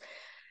because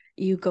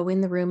you go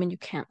in the room and you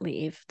can't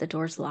leave. The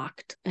door's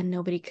locked, and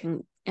nobody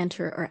can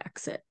enter or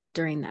exit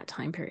during that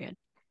time period.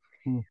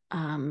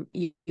 Mm.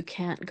 You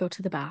can't go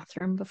to the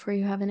bathroom before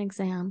you have an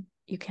exam.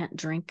 You can't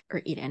drink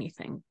or eat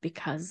anything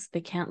because they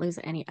can't lose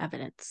any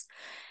evidence.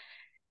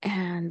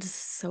 And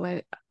so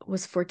I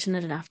was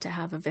fortunate enough to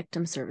have a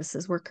victim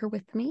services worker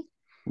with me,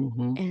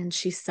 Mm-hmm. and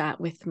she sat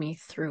with me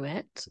through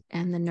it.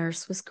 And the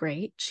nurse was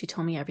great. She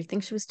told me everything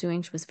she was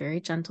doing. She was very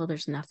gentle.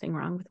 There's nothing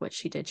wrong with what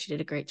she did. She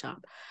did a great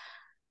job.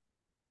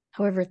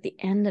 However, at the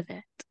end of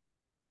it,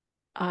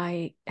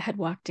 I had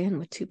walked in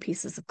with 2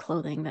 pieces of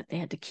clothing that they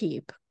had to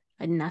keep.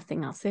 I had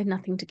nothing else. They had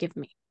nothing to give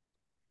me.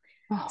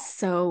 Oh.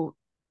 So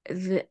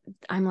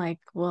I'm like,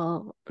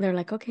 well, they're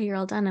like, okay, you're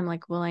all done. I'm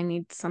like, well, I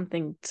need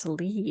something to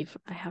leave.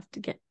 I have to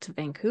get to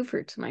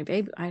Vancouver to my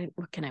baby.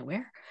 What can I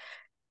wear?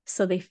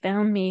 So they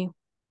found me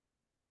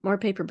more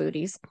paper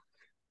booties.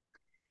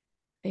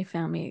 They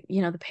found me,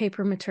 the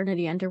paper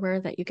maternity underwear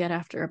that you get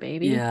after a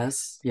baby,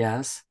 Yes.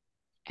 Yes.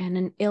 and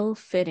an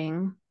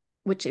ill-fitting,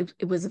 which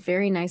it was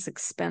very nice,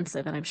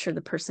 expensive, and I'm sure the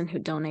person who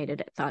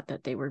donated it thought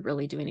that they were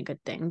really doing a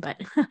good thing,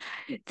 but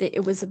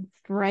it was a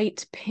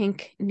bright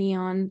pink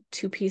neon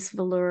 2-piece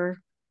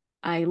velour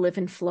I live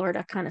in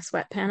Florida kind of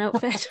sweatpant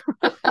outfit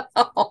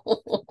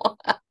Oh,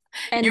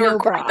 and you were no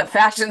quite bra the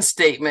fashion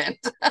statement.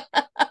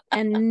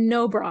 and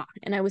no bra.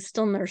 And I was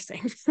still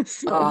nursing.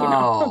 So,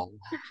 Oh.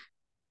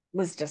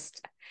 was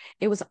just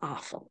it was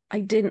awful. I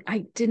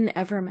didn't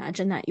ever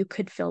imagine that you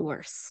could feel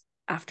worse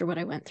after what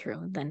I went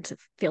through than to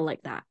feel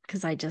like that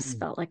because I just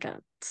felt like a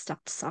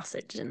stuffed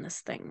sausage in this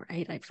thing,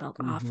 right? I felt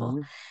awful.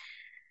 Mm-hmm.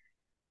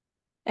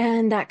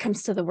 And that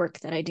comes to the work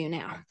that I do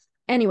now.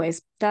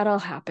 Anyways, that all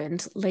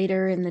happened.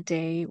 Later in the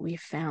day, we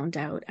found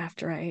out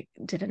after I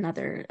did a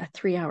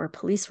 3-hour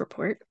police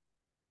report,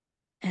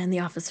 and the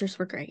officers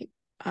were great.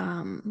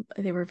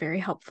 They were very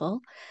helpful.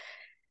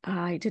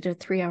 I did a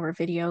 3-hour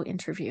video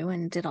interview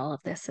and did all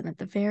of this. And at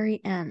the very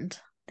end,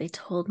 they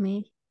told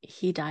me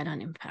he died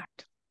on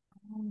impact.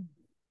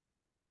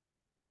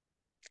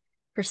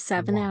 For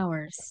seven Wow.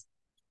 hours,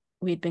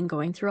 we'd been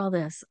going through all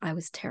this. I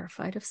was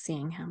terrified of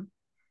seeing him.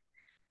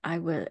 I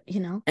would,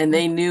 And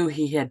they knew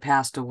he had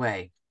passed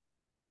away.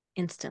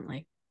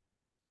 instantly,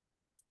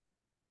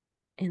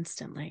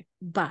 instantly.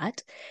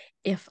 But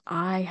if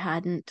I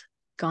hadn't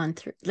gone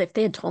through, if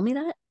they had told me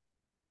that,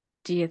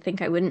 do you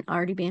think I wouldn't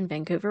already be in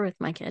Vancouver with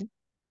my kid?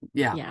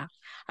 Yeah. Yeah,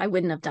 I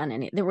wouldn't have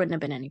done there wouldn't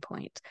have been any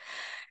point.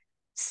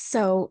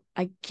 So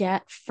I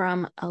get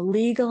from a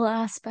legal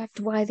aspect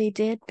why they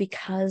did,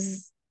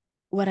 because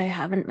what I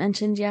haven't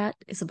mentioned yet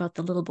is about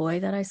the little boy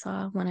that I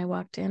saw when I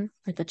walked in,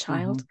 or the Mm-hmm.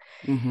 child.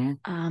 Mm-hmm.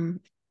 Um,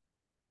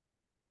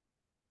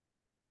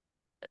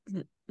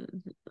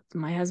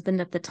 my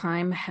husband at the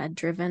time had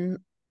driven,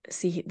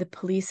 see, the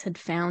police had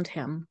found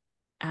him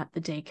at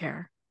the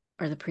daycare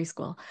or the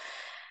preschool.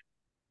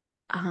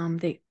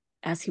 They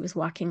As he was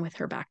walking with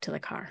her back to the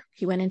car,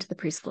 he went into the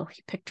preschool,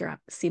 he picked her up,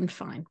 seemed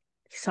fine.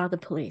 He saw the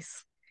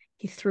police.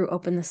 He threw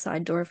open the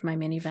side door of my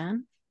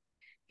minivan.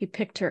 He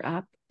picked her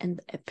up and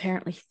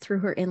apparently threw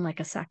her in like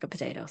a sack of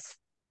potatoes.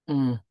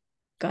 Mm.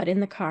 Got in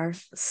the car,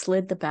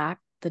 slid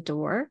the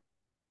door,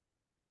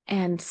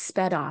 and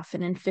sped off.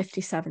 And in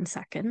 57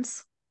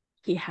 seconds,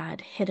 he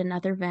had hit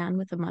another van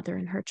with a mother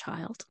and her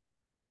child.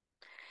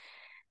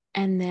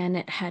 And then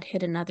it had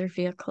hit another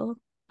vehicle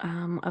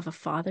of a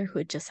father who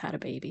had just had a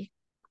baby,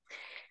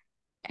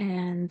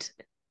 and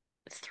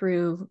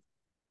threw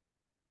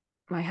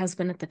my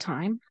husband at the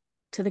time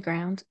to the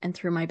ground and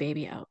threw my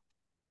baby out.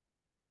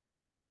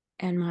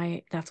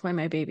 And that's why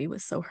my baby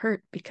was so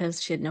hurt,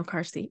 because she had no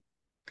car seat.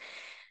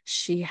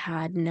 She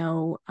had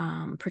no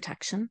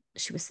protection.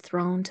 She was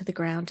thrown to the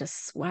ground,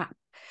 just swap,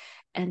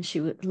 and she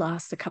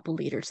lost a couple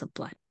liters of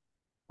blood.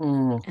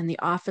 Mm. And the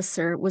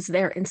officer was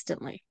there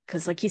instantly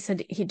because, like he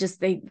said,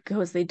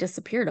 they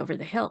disappeared over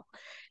the hill,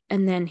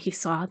 and then he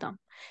saw them.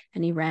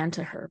 And he ran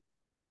to her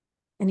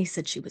and he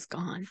said she was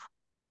gone.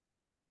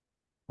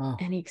 Oh,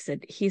 And he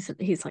said, he's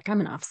like,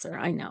 I'm an officer.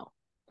 I know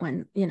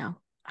when,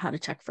 how to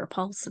check for a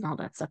pulse and all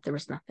that stuff. There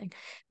was nothing.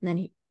 And then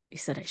he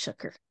said, I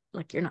shook her.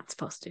 Like, you're not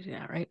supposed to do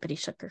that, right? But he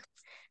shook her.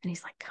 And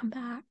he's like, come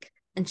back.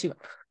 And she went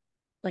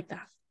like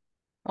that.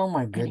 oh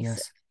my And he said,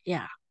 goodness.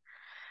 yeah.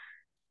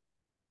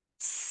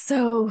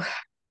 So,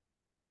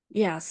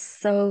 yeah.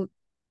 So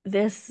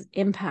this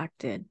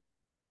impacted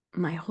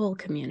my whole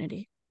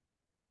community.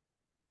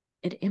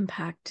 It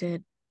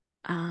impacted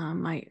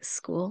my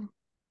school,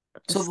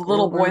 the So the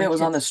little school where boy my that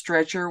was on the kids,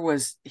 stretcher,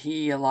 was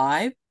he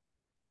alive?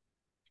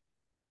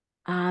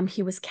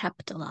 he was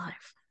kept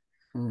alive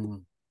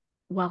Mm,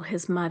 while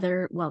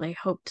they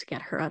hoped to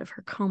get her out of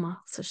her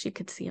coma so she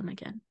could see him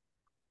again.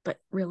 But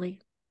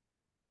really,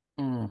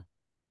 mm,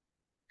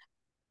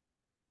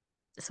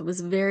 so it was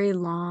a very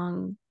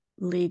long,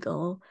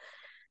 legal,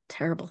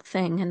 terrible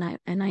thing.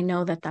 And I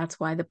know that that's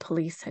why the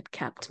police had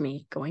kept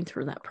me going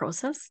through that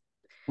process,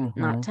 not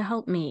mm-hmm. to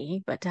help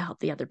me, but to help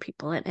the other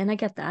people. And I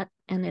get that.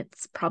 And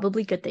it's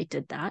probably good they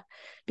did that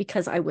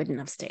because I wouldn't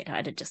have stayed.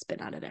 I'd have just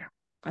been out of there.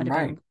 I'd have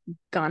Right, been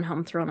gone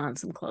home, thrown on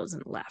some clothes,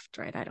 and left,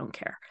 right? I don't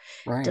care.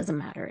 It right. doesn't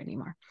matter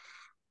anymore.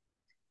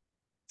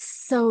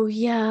 So,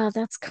 yeah,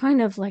 that's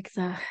kind of like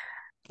the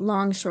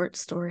long, short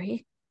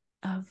story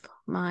of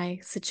my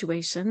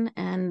situation.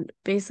 And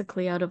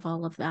basically, out of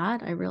all of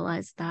that, I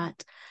realized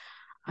that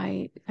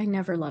I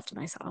never loved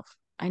myself.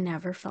 I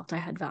never felt I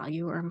had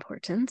value or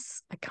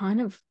importance. I kind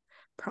of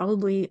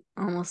probably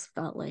almost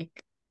felt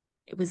like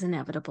it was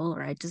inevitable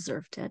or I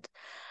deserved it.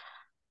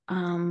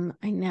 I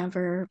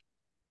never,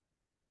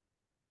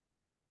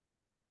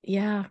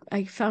 yeah,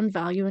 I found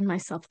value in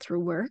myself through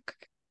work.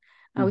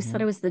 I always thought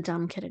Mm-hmm. I was the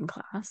dumb kid in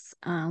class.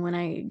 When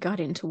I got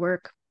into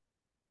work,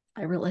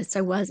 I realized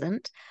I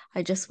wasn't.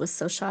 I just was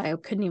so shy. I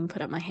couldn't even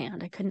put up my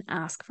hand. I couldn't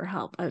ask for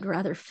help. I would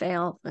rather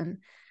fail than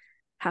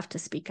have to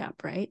speak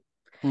up, right?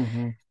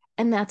 Mm-hmm.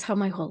 And that's how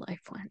my whole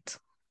life went.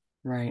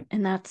 Right,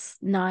 And that's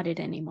not it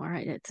anymore.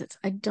 It's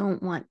I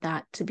don't want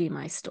that to be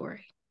my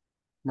story.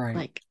 right.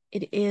 Like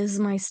it is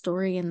my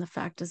story, and the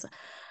fact is,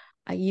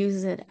 I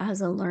use it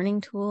as a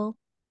learning tool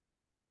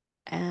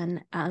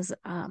and as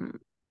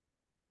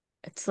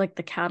it's like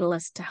the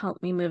catalyst to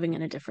help me moving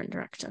in a different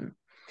direction.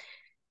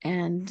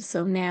 And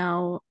so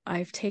now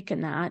I've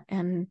taken that,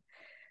 and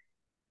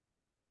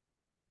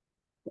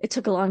it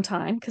took a long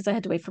time because I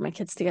had to wait for my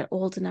kids to get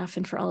old enough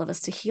and for all of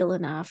us to heal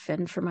enough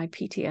and for my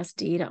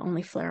PTSD to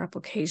only flare up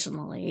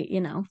occasionally, Oh,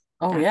 that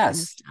kind of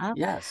yes, stuff.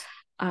 yes.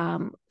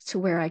 To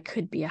where I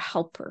could be a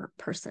helper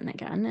person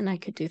again and I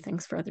could do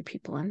things for other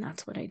people. And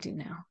that's what I do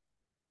now.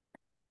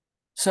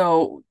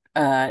 So,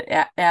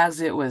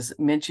 as it was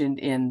mentioned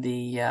in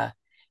the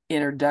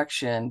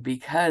introduction,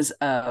 because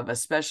of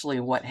especially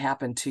what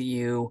happened to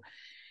you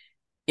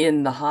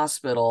in the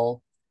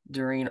hospital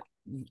during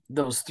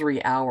those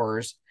 3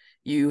 hours,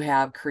 you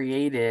have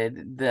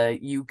created the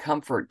You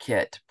Comfort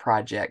Kit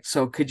project.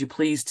 So, could you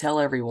please tell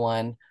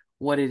everyone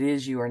what it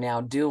is you are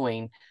now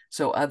doing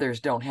so others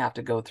don't have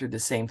to go through the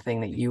same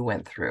thing that you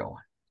went through?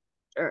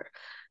 Sure.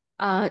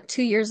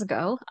 2 years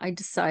ago, I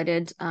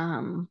decided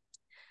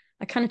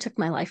I kind of took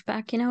my life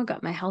back,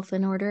 got my health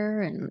in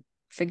order and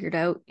figured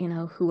out,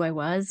 who I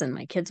was, and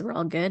my kids were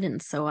all good.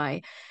 And so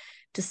I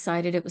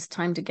decided it was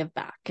time to give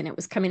back. And it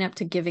was coming up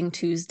to Giving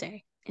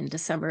Tuesday in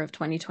December of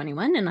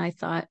 2021. And I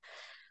thought,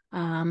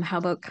 how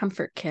about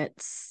comfort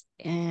kits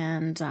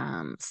and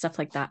stuff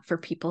like that for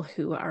people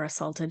who are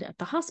assaulted at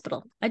the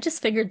hospital? I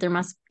just figured there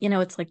must,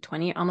 it's like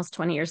almost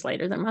 20 years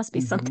later, there must be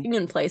Mm-hmm. something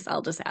in place.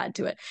 I'll just add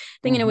to it.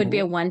 Thinking it would be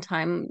Mm-hmm. a one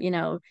time,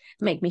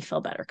 make me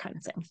feel better kind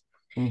of thing.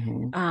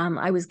 Mm-hmm.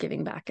 I was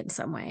giving back in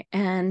some way.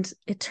 And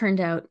it turned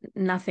out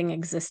nothing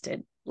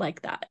existed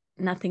like that.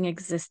 Nothing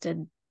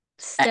existed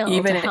still to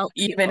Even help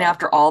even people.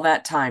 after all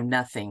that time,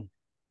 nothing.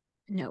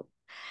 No,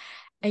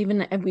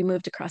 even and we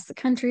moved across the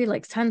country,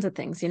 like tons of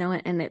things,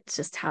 and it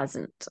just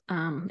hasn't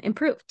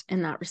improved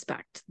in that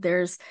respect.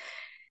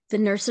 The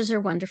nurses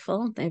are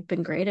wonderful. They've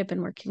been great. I've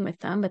been working with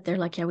them, but they're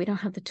like, yeah, we don't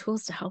have the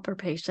tools to help our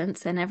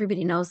patients. And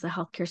everybody knows the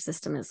healthcare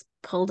system is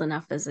pulled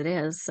enough as it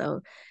is.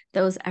 So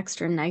those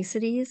extra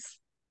niceties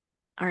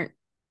aren't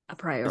a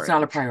It's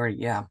not a priority. priority.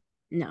 Yeah.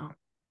 No.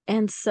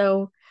 And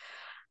so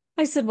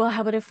I said, well,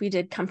 how about if we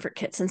did comfort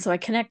kits? And so I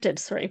connected,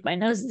 sorry, my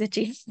nose is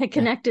itchy. I Yeah.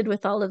 connected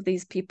with all of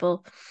these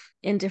people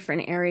in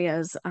different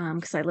areas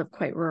because I live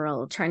quite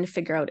rural, trying to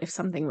figure out if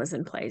something was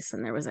in place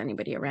and there was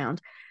anybody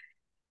around.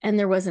 And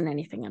there wasn't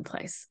anything in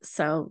place.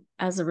 So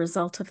as a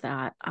result of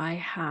that, I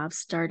have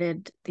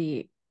started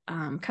the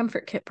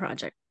Comfort Kit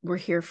project. We're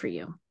here for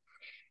you.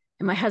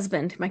 And my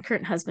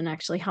current husband,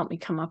 actually helped me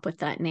come up with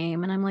that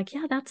name. And I'm like,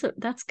 yeah,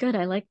 that's good.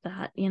 I like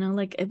that.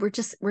 Like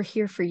we're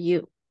here for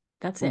you.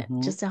 That's it.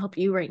 Mm-hmm. Just to help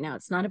you right now.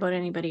 It's not about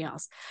anybody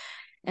else.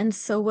 And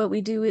so what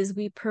we do is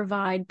we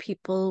provide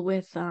people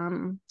with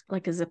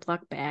like a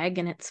Ziploc bag,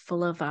 and it's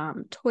full of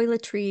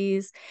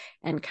toiletries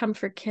and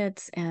comfort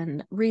kits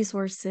and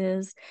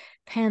resources,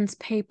 pens,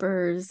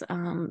 papers,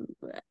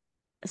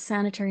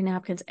 sanitary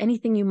napkins,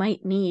 anything you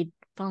might need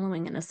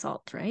following an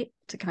assault, right?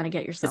 To kind of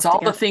get It's yourself all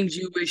the together. things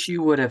you wish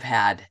you would have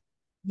had.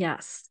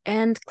 Yes.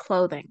 And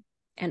clothing,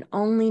 and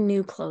only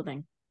new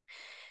clothing,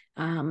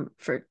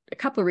 for a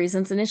couple of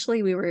reasons.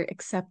 Initially, we were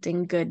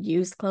accepting good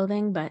used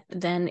clothing, but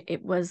then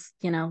it was,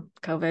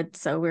 COVID.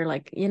 So we're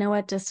like, you know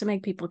what, just to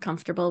make people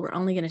comfortable, we're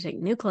only going to take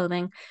new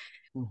clothing,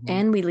 Mm-hmm.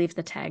 and we leave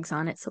the tags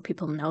on it so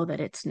people know that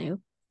it's new.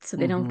 So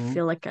they don't Mm-hmm.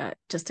 feel like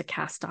just a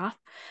cast off.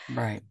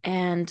 Right.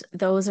 And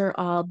those are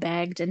all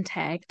bagged and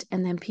tagged,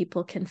 and then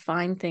people can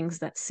find things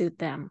that suit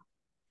them.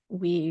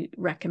 We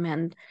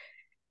recommend,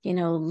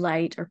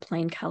 light or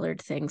plain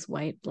colored things,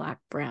 white, black,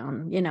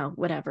 brown,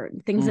 whatever,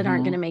 things that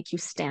aren't going Mm-hmm. to make you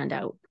stand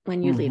out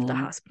when you leave the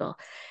Mm-hmm. hospital.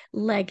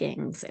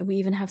 Leggings. We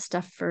even have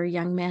stuff for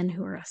young men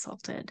who are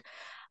assaulted.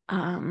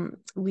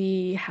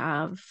 We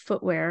have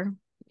footwear,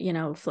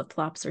 flip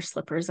flops or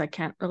slippers. I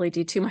can't really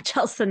do too much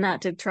else than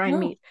that to try and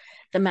No. meet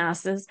the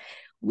masses.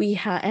 We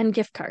have, and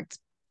gift cards.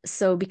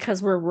 So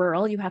because we're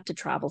rural, you have to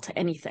travel to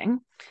anything.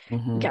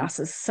 Mm-hmm. Gas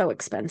is so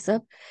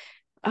expensive.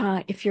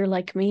 If you're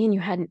like me and you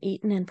hadn't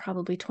eaten in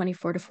probably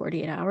 24 to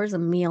 48 hours, a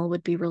meal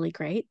would be really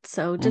great.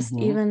 So just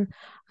Mm-hmm. even,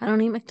 I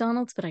don't eat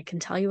McDonald's, but I can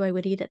tell you I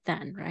would eat it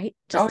then, right?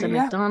 Oh Just a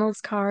yeah.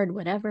 McDonald's card,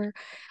 whatever.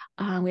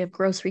 We have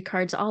grocery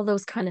cards, all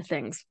those kind of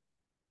things.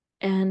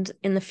 And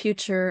in the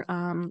future,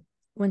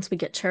 once we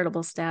get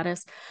charitable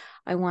status,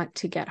 I want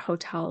to get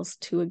hotels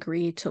to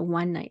agree to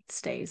one night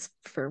stays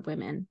for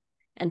women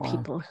and Wow.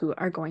 people who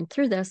are going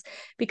through this,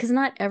 because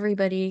not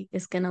everybody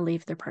is going to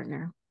leave their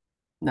partner,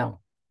 No.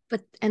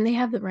 and they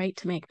have the right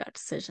to make that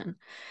decision.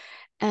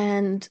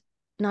 And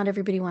not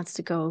everybody wants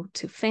to go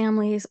to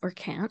families or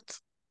can't,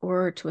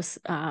 or to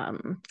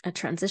a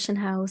transition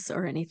house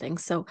or anything.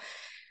 So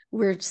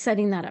we're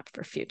setting that up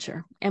for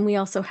future. And we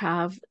also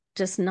have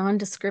just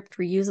nondescript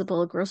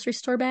reusable grocery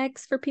store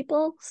bags for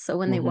people. So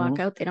when they Mm-hmm. walk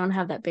out, they don't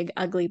have that big,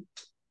 ugly,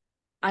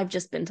 I've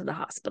just been to the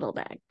hospital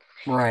bag.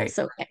 Right.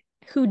 So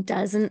who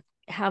doesn't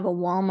have a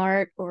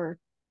Walmart or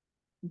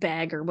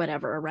bag or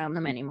whatever around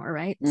them anymore,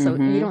 right? So you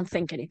Mm-hmm. don't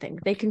think anything.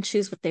 They can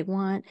choose what they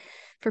want.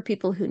 For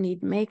people who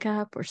need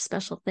makeup or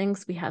special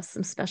things, we have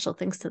some special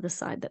things to the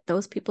side that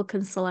those people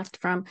can select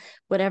from,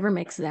 whatever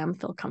makes them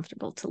feel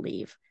comfortable to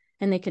leave.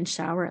 And they can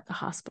shower at the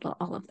hospital,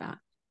 all of that.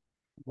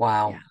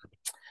 Wow. Yeah.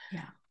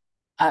 Yeah.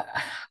 I,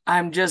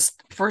 I'm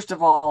just, first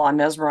of all, I'm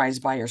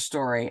mesmerized by your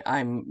story.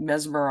 I'm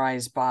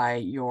mesmerized by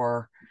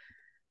your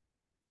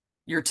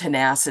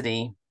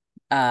tenacity.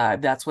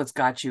 That's what's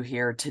got you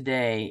here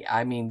today.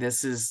 I mean,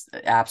 this is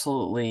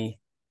absolutely,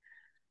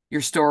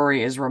 your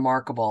story is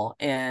remarkable.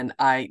 And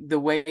the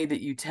way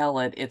that you tell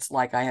it, it's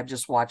like I have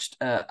just watched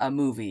a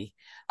movie.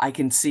 I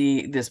can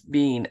see this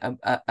being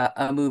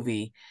a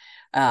movie.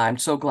 I'm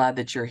so glad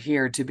that you're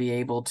here to be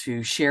able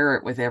to share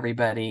it with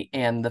everybody.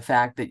 And the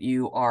fact that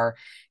you are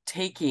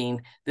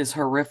taking this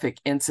horrific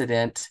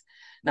incident,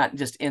 not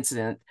just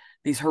incident,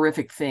 these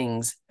horrific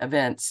things,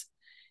 events,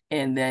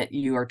 and that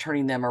you are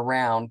turning them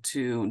around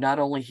to not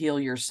only heal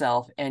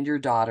yourself and your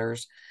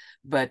daughters,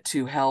 but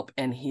to help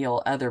and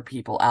heal other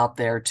people out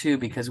there too,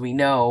 because we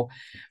know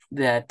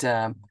that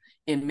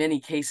in many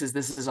cases,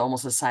 this is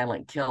almost a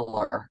silent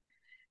killer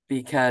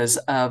because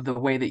of the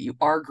way that you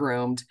are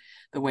groomed,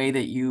 the way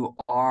that you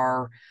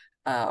are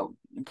uh,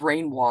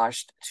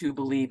 brainwashed to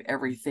believe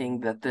everything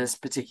that this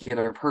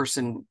particular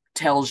person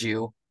tells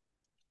you,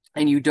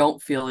 and you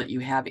don't feel that you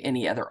have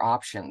any other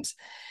options.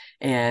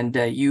 And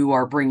you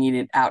are bringing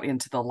it out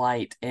into the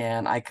light,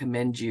 and I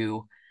commend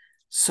you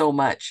so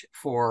much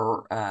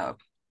for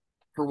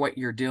what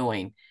you're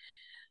doing.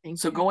 Thank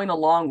So you. going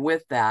along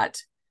with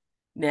that,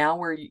 now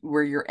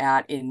where you're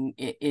at in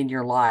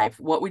your life,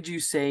 what would you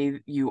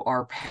say you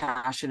are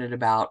passionate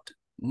about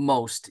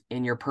most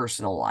in your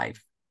personal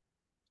life?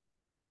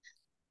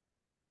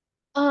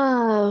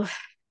 Oh,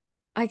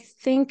 I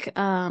think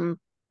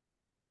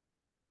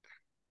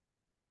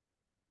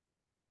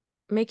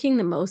making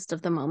the most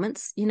of the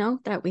moments,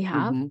 that we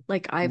have. Mm-hmm.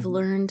 Like I've Mm-hmm.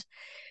 learned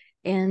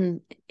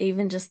in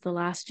even just the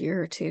last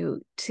year or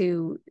two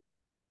to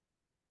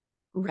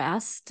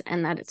rest,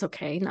 and that it's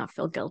okay not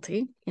feel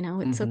guilty.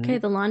 It's okay,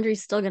 Mm-hmm. the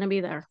laundry's still going to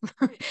be there.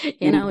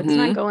 It's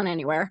not Mm-hmm. going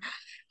anywhere.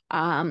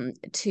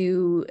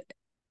 To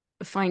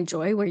find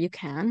joy where you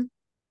can,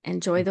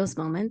 enjoy those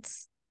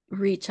moments,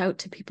 reach out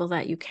to people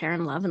that you care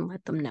and love and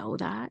let them know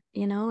that,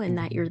 and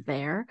that you're Mm-hmm.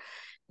 there.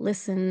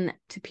 Listen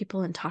to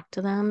people and talk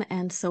to them.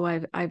 And so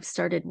I've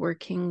started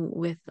working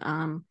with,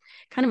 kind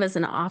of as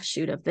an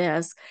offshoot of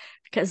this,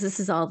 because this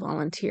is all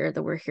volunteer,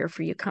 the We're Here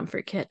For You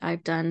comfort kit.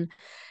 I've done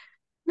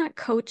not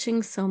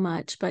coaching so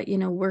much, but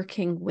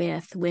working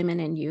with women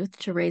and youth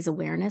to raise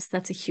awareness.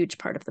 That's a huge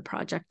part of the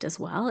project as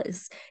well,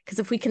 is because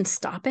if we can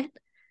stop it,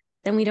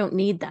 then we don't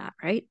need that,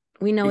 right?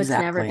 We know it's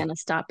never going Exactly.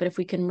 to stop, but if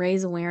we can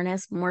raise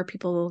awareness, more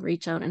people will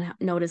reach out and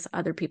notice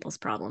other people's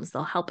problems.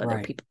 They'll help other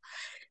Right. people.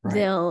 Right.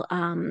 They'll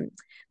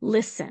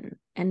listen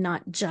and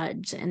not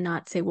judge and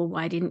not say, well,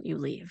 why didn't you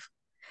leave?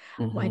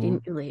 Why Mm-hmm.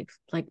 didn't you leave?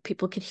 Like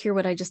people could hear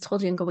what I just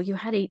told you and go, well, you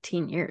had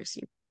 18 years.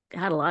 You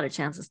had a lot of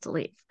chances to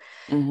leave,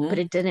 but Mm-hmm.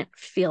 it didn't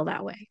feel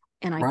that way.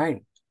 And I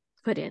Right.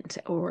 put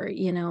into, or,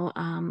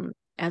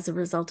 as a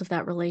result of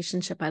that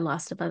relationship, I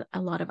lost a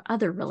lot of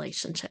other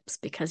relationships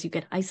because you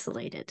get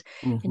isolated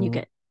and you Mm-hmm.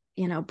 get,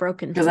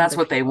 broken Because from that's other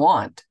what they people.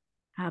 want.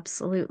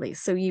 Absolutely.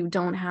 So you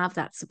don't have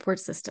that support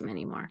system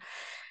anymore.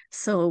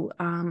 So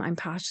I'm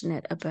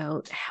passionate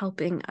about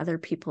helping other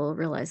people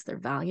realize their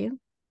value,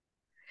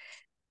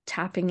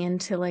 tapping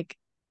into like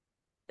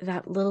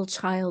that little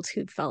child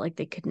who felt like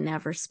they could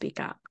never speak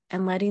up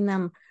and letting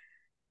them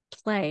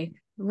play,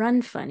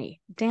 run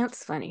funny,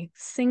 dance funny,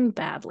 sing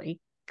badly,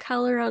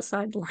 color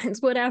outside the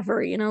lines,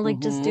 whatever, like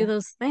just do Mm-hmm.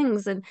 those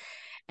things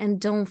and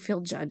don't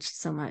feel judged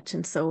so much.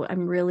 And so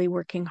I'm really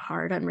working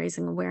hard on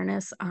raising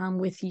awareness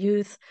with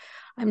youth.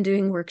 I'm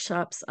doing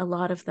workshops, a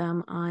lot of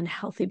them on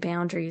healthy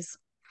boundaries,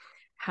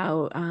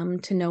 how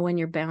to know when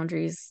your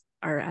boundaries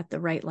are at the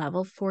right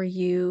level for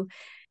you,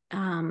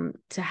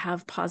 to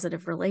have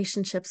positive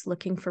relationships,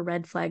 looking for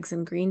red flags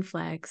and green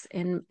flags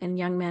in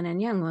young men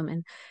and young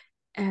women,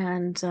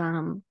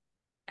 and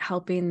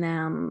helping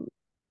them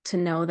to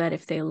know that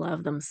if they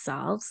love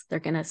themselves, they're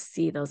going to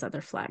see those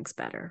other flags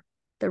better,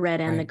 the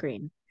red and the Right.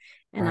 green.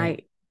 And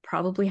Right. I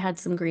probably had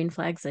some green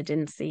flags I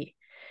didn't see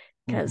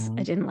because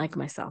I Mm-hmm. didn't like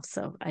myself.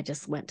 So I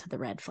just went to the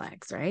red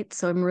flags, right?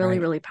 So I'm really,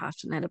 Right. really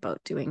passionate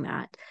about doing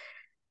that.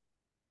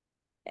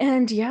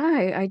 And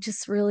yeah, I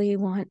just really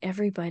want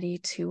everybody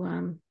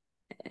to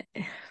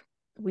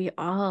we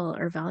all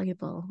are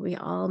valuable. We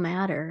all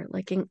matter.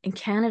 Like in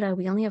Canada,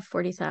 we only have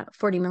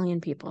 40 million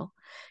people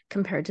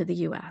compared to the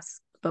US,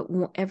 but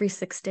every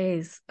 6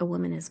 days, a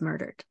woman is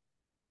murdered.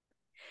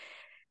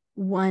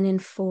 1 in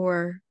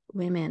 4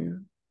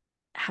 women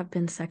have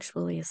been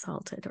sexually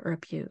assaulted or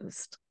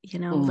abused.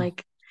 Mm.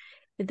 Like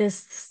this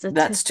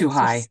That's too statistics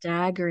are high.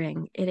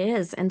 staggering. It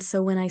is. And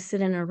so when I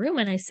sit in a room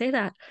and I say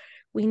that,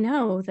 we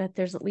know that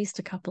there's at least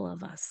a couple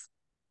of us,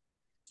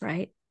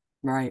 right?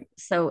 Right.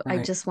 So I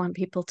Right. just want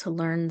people to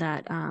learn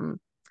that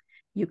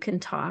you can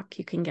talk,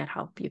 you can get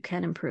help, you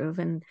can improve,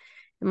 and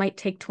it might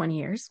take 20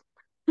 years,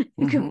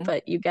 Mm-hmm.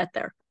 but you get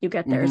there. You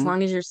get there as Mm-hmm.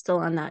 long as you're still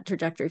on that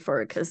trajectory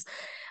forward. Because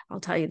I'll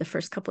tell you, the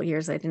first couple of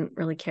years, I didn't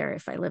really care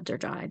if I lived or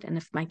died, and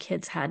if my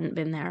kids hadn't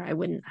been there, I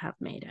wouldn't have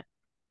made it.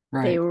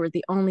 They Right. were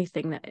the only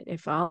thing that,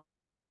 if all,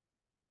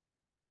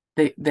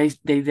 They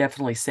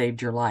definitely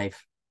saved your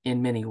life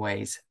in many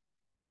ways.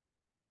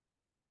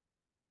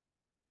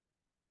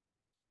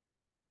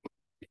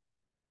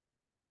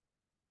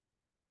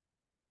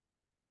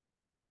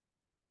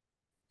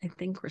 I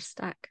think we're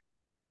stuck.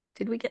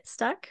 Did we get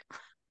stuck?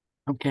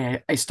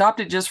 Okay. I stopped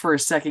it just for a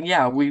second.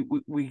 Yeah, we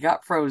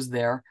got froze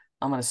there.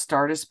 I'm going to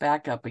start us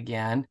back up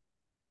again.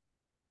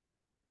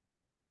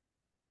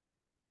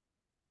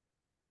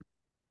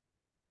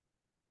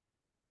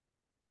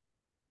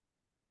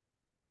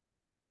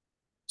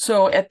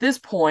 So at this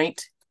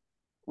point,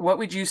 what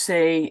would you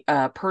say,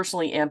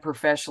 personally and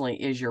professionally,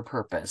 is your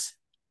purpose?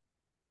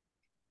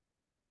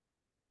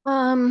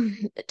 Um,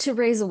 to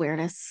raise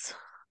awareness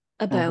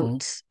Mm-hmm.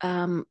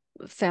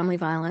 about family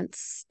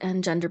violence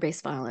and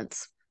gender-based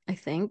violence, I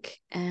think,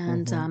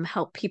 and Mm-hmm.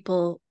 help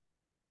people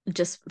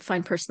just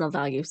find personal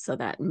value so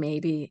that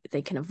maybe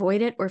they can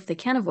avoid it, or if they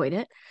can't avoid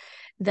it,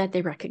 that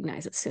they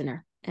recognize it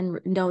sooner and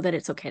know that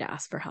it's okay to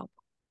ask for help.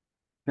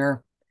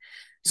 Sure.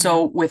 Yeah.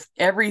 So with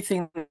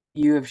everything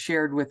you have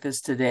shared with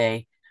us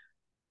today,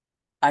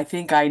 I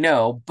think I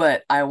know,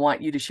 but I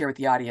want you to share with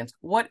the audience,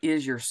 what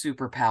is your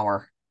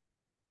superpower?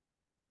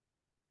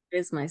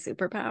 Is my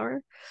superpower?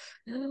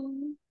 I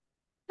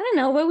don't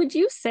know. What would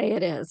you say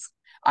it is?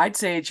 I'd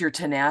say it's your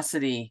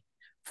tenacity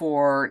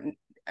for,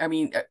 I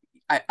mean,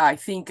 I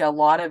think a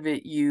lot of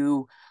it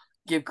you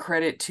give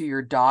credit to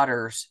your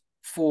daughters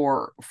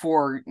for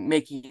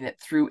making it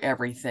through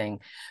everything,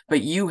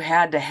 but you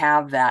had to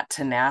have that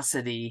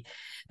tenacity,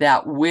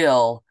 that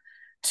will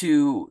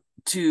to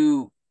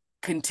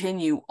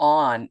continue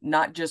on,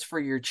 not just for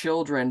your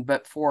children,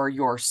 but for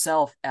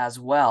yourself as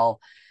well.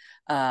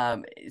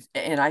 um,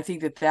 and I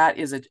think that that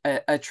is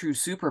a true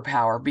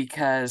superpower,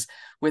 because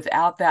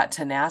without that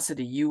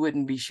tenacity, you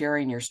wouldn't be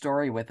sharing your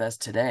story with us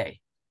today.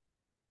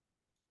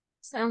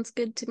 Sounds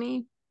good to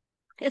me.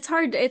 It's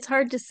hard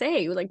to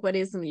say like what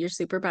is your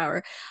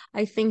superpower.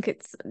 I think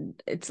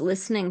it's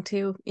listening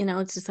to,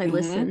 it's just I Mm-hmm.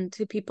 listen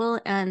to people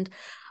and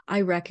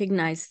I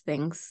recognize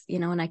things,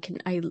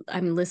 and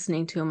I'm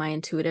listening to my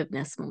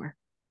intuitiveness more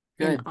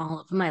in Good. all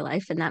of my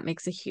life, and that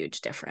makes a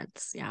huge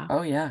difference. Yeah.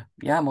 Oh yeah.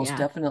 Yeah, most Yeah.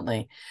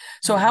 definitely.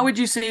 So how Yeah. would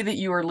you say that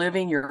you are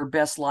living your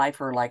best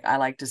life, or like I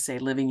like to say,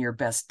 living your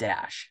best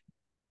dash?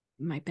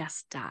 My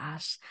best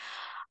dash.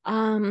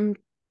 Um,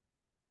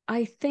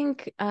 I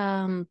think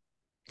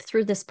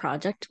through this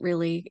project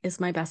really is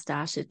my best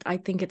dash. I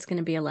think it's going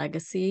to be a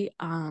legacy.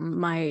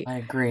 My I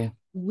agree.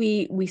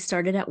 we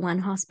started at one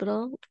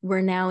hospital.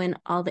 We're now in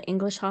all the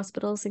English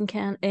hospitals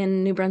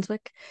in New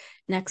Brunswick.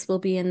 Next we'll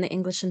be in the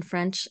English and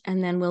French,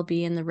 and then we'll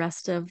be in the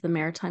rest of the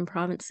maritime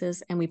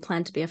provinces. And we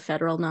plan to be a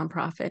federal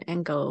nonprofit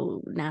and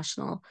go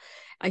national.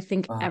 I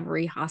think Wow.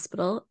 every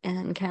hospital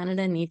in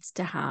Canada needs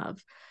to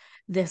have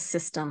this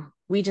system.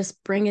 We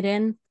just bring it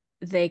in,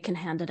 they can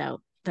hand it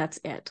out.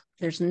 That's it.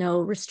 There's no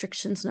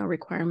restrictions, no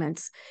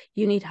requirements.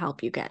 You need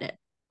help, you get it.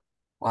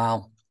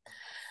 Wow.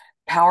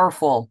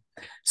 Powerful.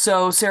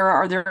 So, Sarah,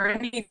 are there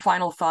any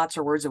final thoughts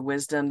or words of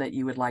wisdom that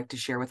you would like to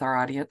share with our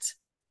audience?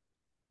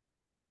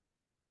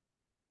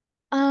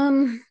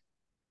 Um,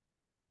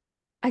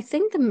 I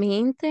think the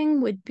main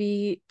thing would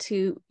be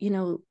to,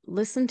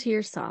 listen to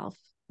yourself,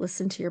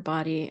 listen to your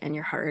body and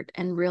your heart,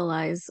 and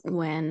realize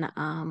when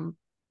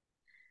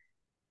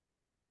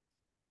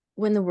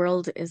the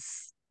world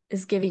is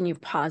giving you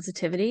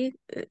positivity,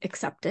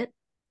 accept it.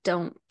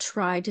 Don't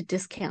try to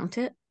discount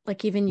it.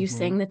 Like even you Hmm.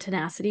 saying the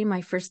tenacity,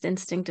 my first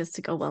instinct is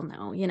to go, well,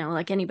 no,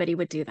 like anybody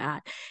would do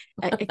that.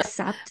 But they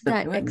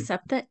wouldn't.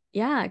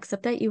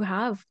 Accept that you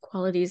have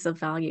qualities of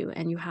value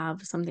and you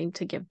have something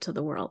to give to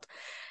the world.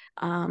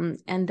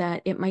 And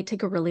that it might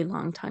take a really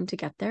long time to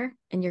get there,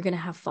 and you're going to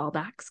have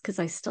fallbacks because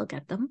I still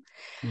get them.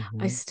 I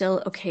Hmm.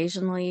 still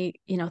occasionally,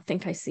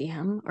 think I see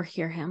him or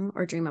hear him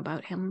or dream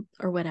about him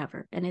or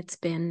whatever. And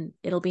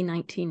it'll be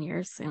 19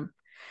 years soon.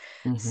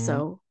 Hmm.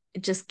 So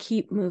just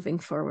keep moving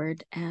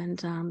forward, and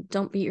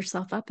don't beat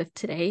yourself up if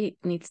today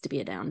needs to be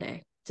a down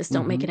day. Just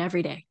don't make Hmm. it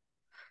every day.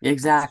 That's the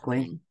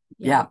Exactly. thing.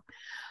 Yeah. Yeah.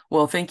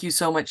 Well, thank you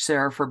so much,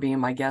 Sarah, for being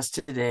my guest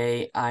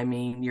today. I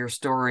mean, your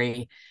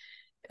story,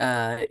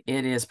 it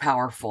is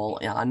powerful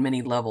on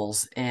many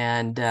levels,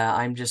 and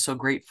I'm just so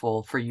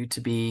grateful for you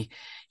to be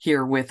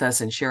here with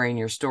us and sharing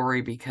your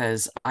story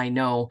because I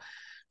know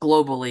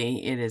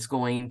globally it is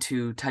going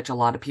to touch a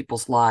lot of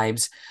people's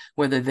lives,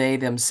 whether they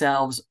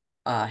themselves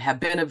have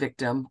been a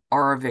victim,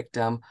 are a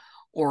victim,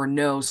 or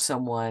know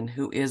someone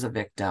who is a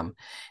victim.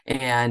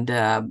 And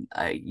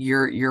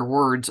your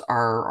words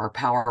are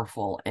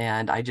powerful,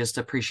 and I just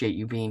appreciate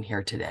you being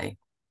here today.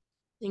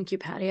 Thank you,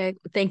 Patty.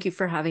 Thank you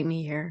for having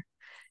me here.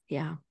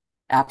 Yeah.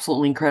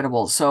 Absolutely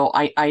incredible. So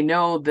I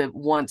know that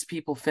once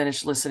people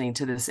finish listening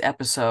to this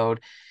episode,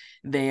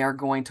 they are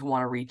going to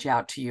want to reach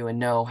out to you and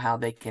know how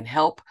they can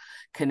help,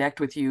 connect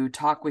with you,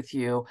 talk with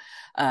you.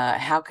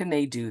 How can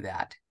they do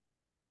that?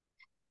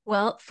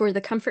 Well, for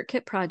the Comfort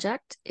Kit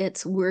project,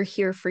 it's we're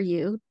here for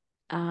you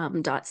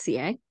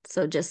 .ca.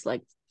 So just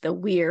like the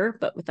we're,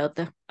 but without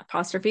the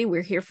apostrophe,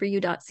 we're here for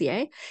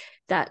you.ca.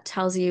 That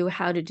tells you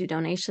how to do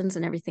donations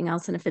and everything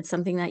else. And if it's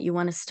something that you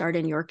want to start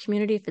in your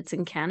community, if it's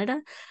in Canada,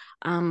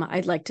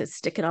 I'd like to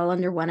stick it all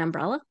under one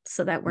umbrella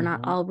so that we're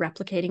not Hmm. all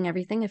replicating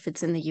everything. If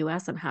it's in the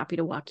US, I'm happy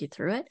to walk you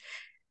through it,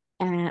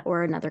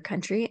 or another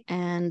country.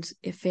 And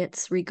if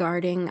it's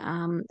regarding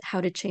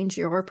how to change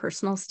your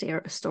personal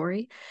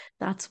story,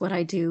 that's what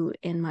I do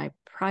in my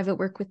private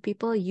work with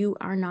people. You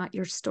are not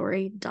your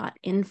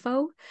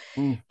story.info,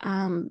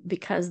 Mm,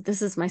 because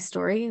this is my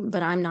story,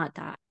 but I'm not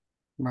that.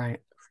 right.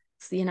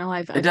 So, It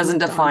I've doesn't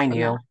moved on define from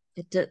that. you.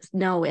 It does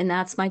no, and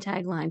that's my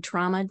tagline.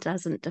 Trauma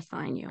doesn't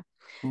define you.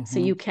 So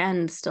Hmm. you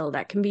can still,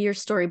 that can be your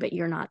story, but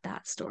you're not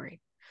that story.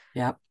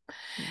 Yep.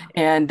 Yeah.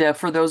 And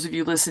for those of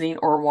you listening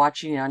or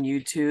watching on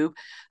YouTube,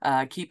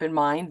 keep in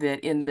mind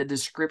that in the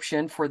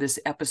description for this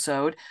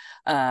episode,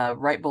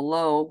 right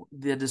below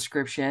the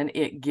description,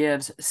 it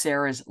gives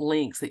Sarah's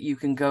links that you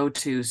can go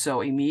to.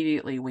 So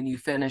immediately when you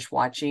finish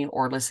watching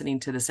or listening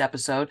to this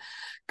episode,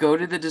 go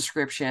to the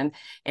description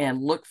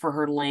and look for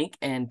her link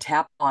and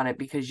tap on it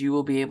because you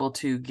will be able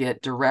to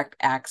get direct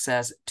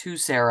access to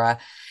Sarah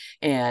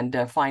and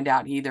find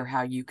out either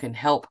how you can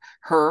help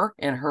her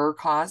in her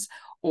cause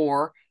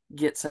or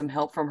get some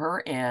help from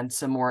her and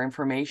some more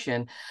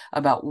information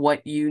about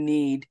what you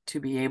need to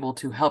be able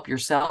to help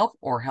yourself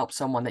or help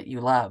someone that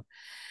you love.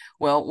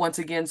 Well, once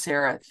again,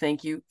 Sarah,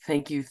 thank you,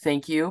 thank you,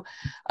 thank you.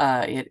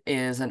 It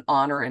is an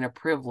honor and a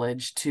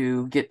privilege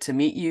to get to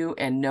meet you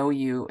and know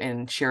you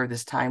and share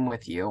this time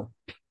with you.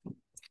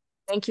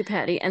 Thank you,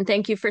 Patty. And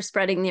thank you for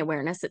spreading the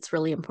awareness. It's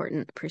really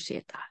important.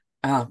 Appreciate that.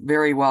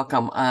 Very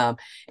welcome.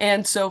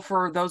 And so,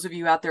 for those of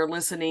you out there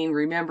listening,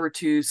 remember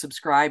to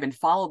subscribe and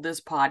follow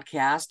this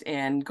podcast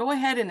and go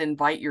ahead and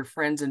invite your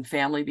friends and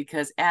family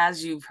because,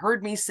 as you've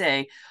heard me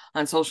say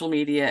on social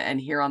media and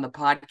here on the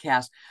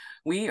podcast,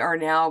 we are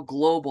now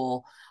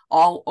global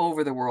all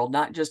over the world,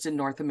 not just in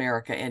North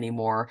America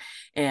anymore.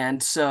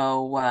 And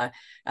so,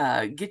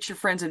 get your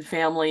friends and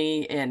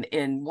family,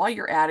 and while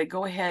you're at it,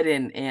 go ahead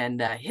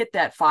and hit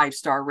that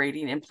 5-star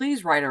rating, and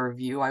please write a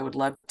review. I would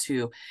love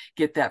to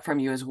get that from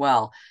you as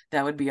well.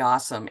 That would be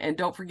awesome. And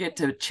don't forget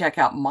to check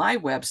out my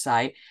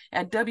website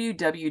at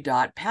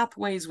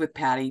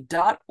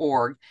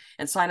www.pathwayswithpatty.org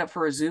and sign up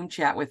for a Zoom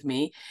chat with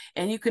me.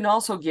 And you can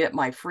also get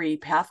my free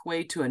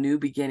Pathway to a New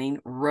Beginning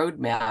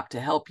roadmap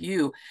to help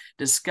you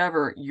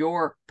discover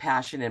your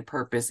passion and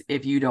purpose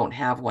if you don't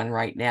have one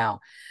right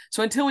now.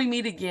 So until we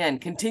meet again,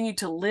 continue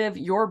to live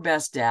your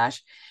best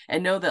dash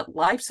and know that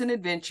life's an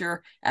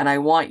adventure, and I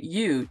want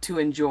you to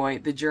enjoy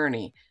the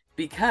journey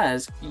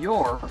because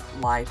your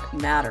life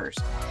matters.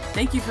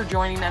 Thank you for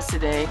joining us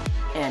today,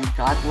 and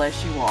God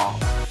bless you all.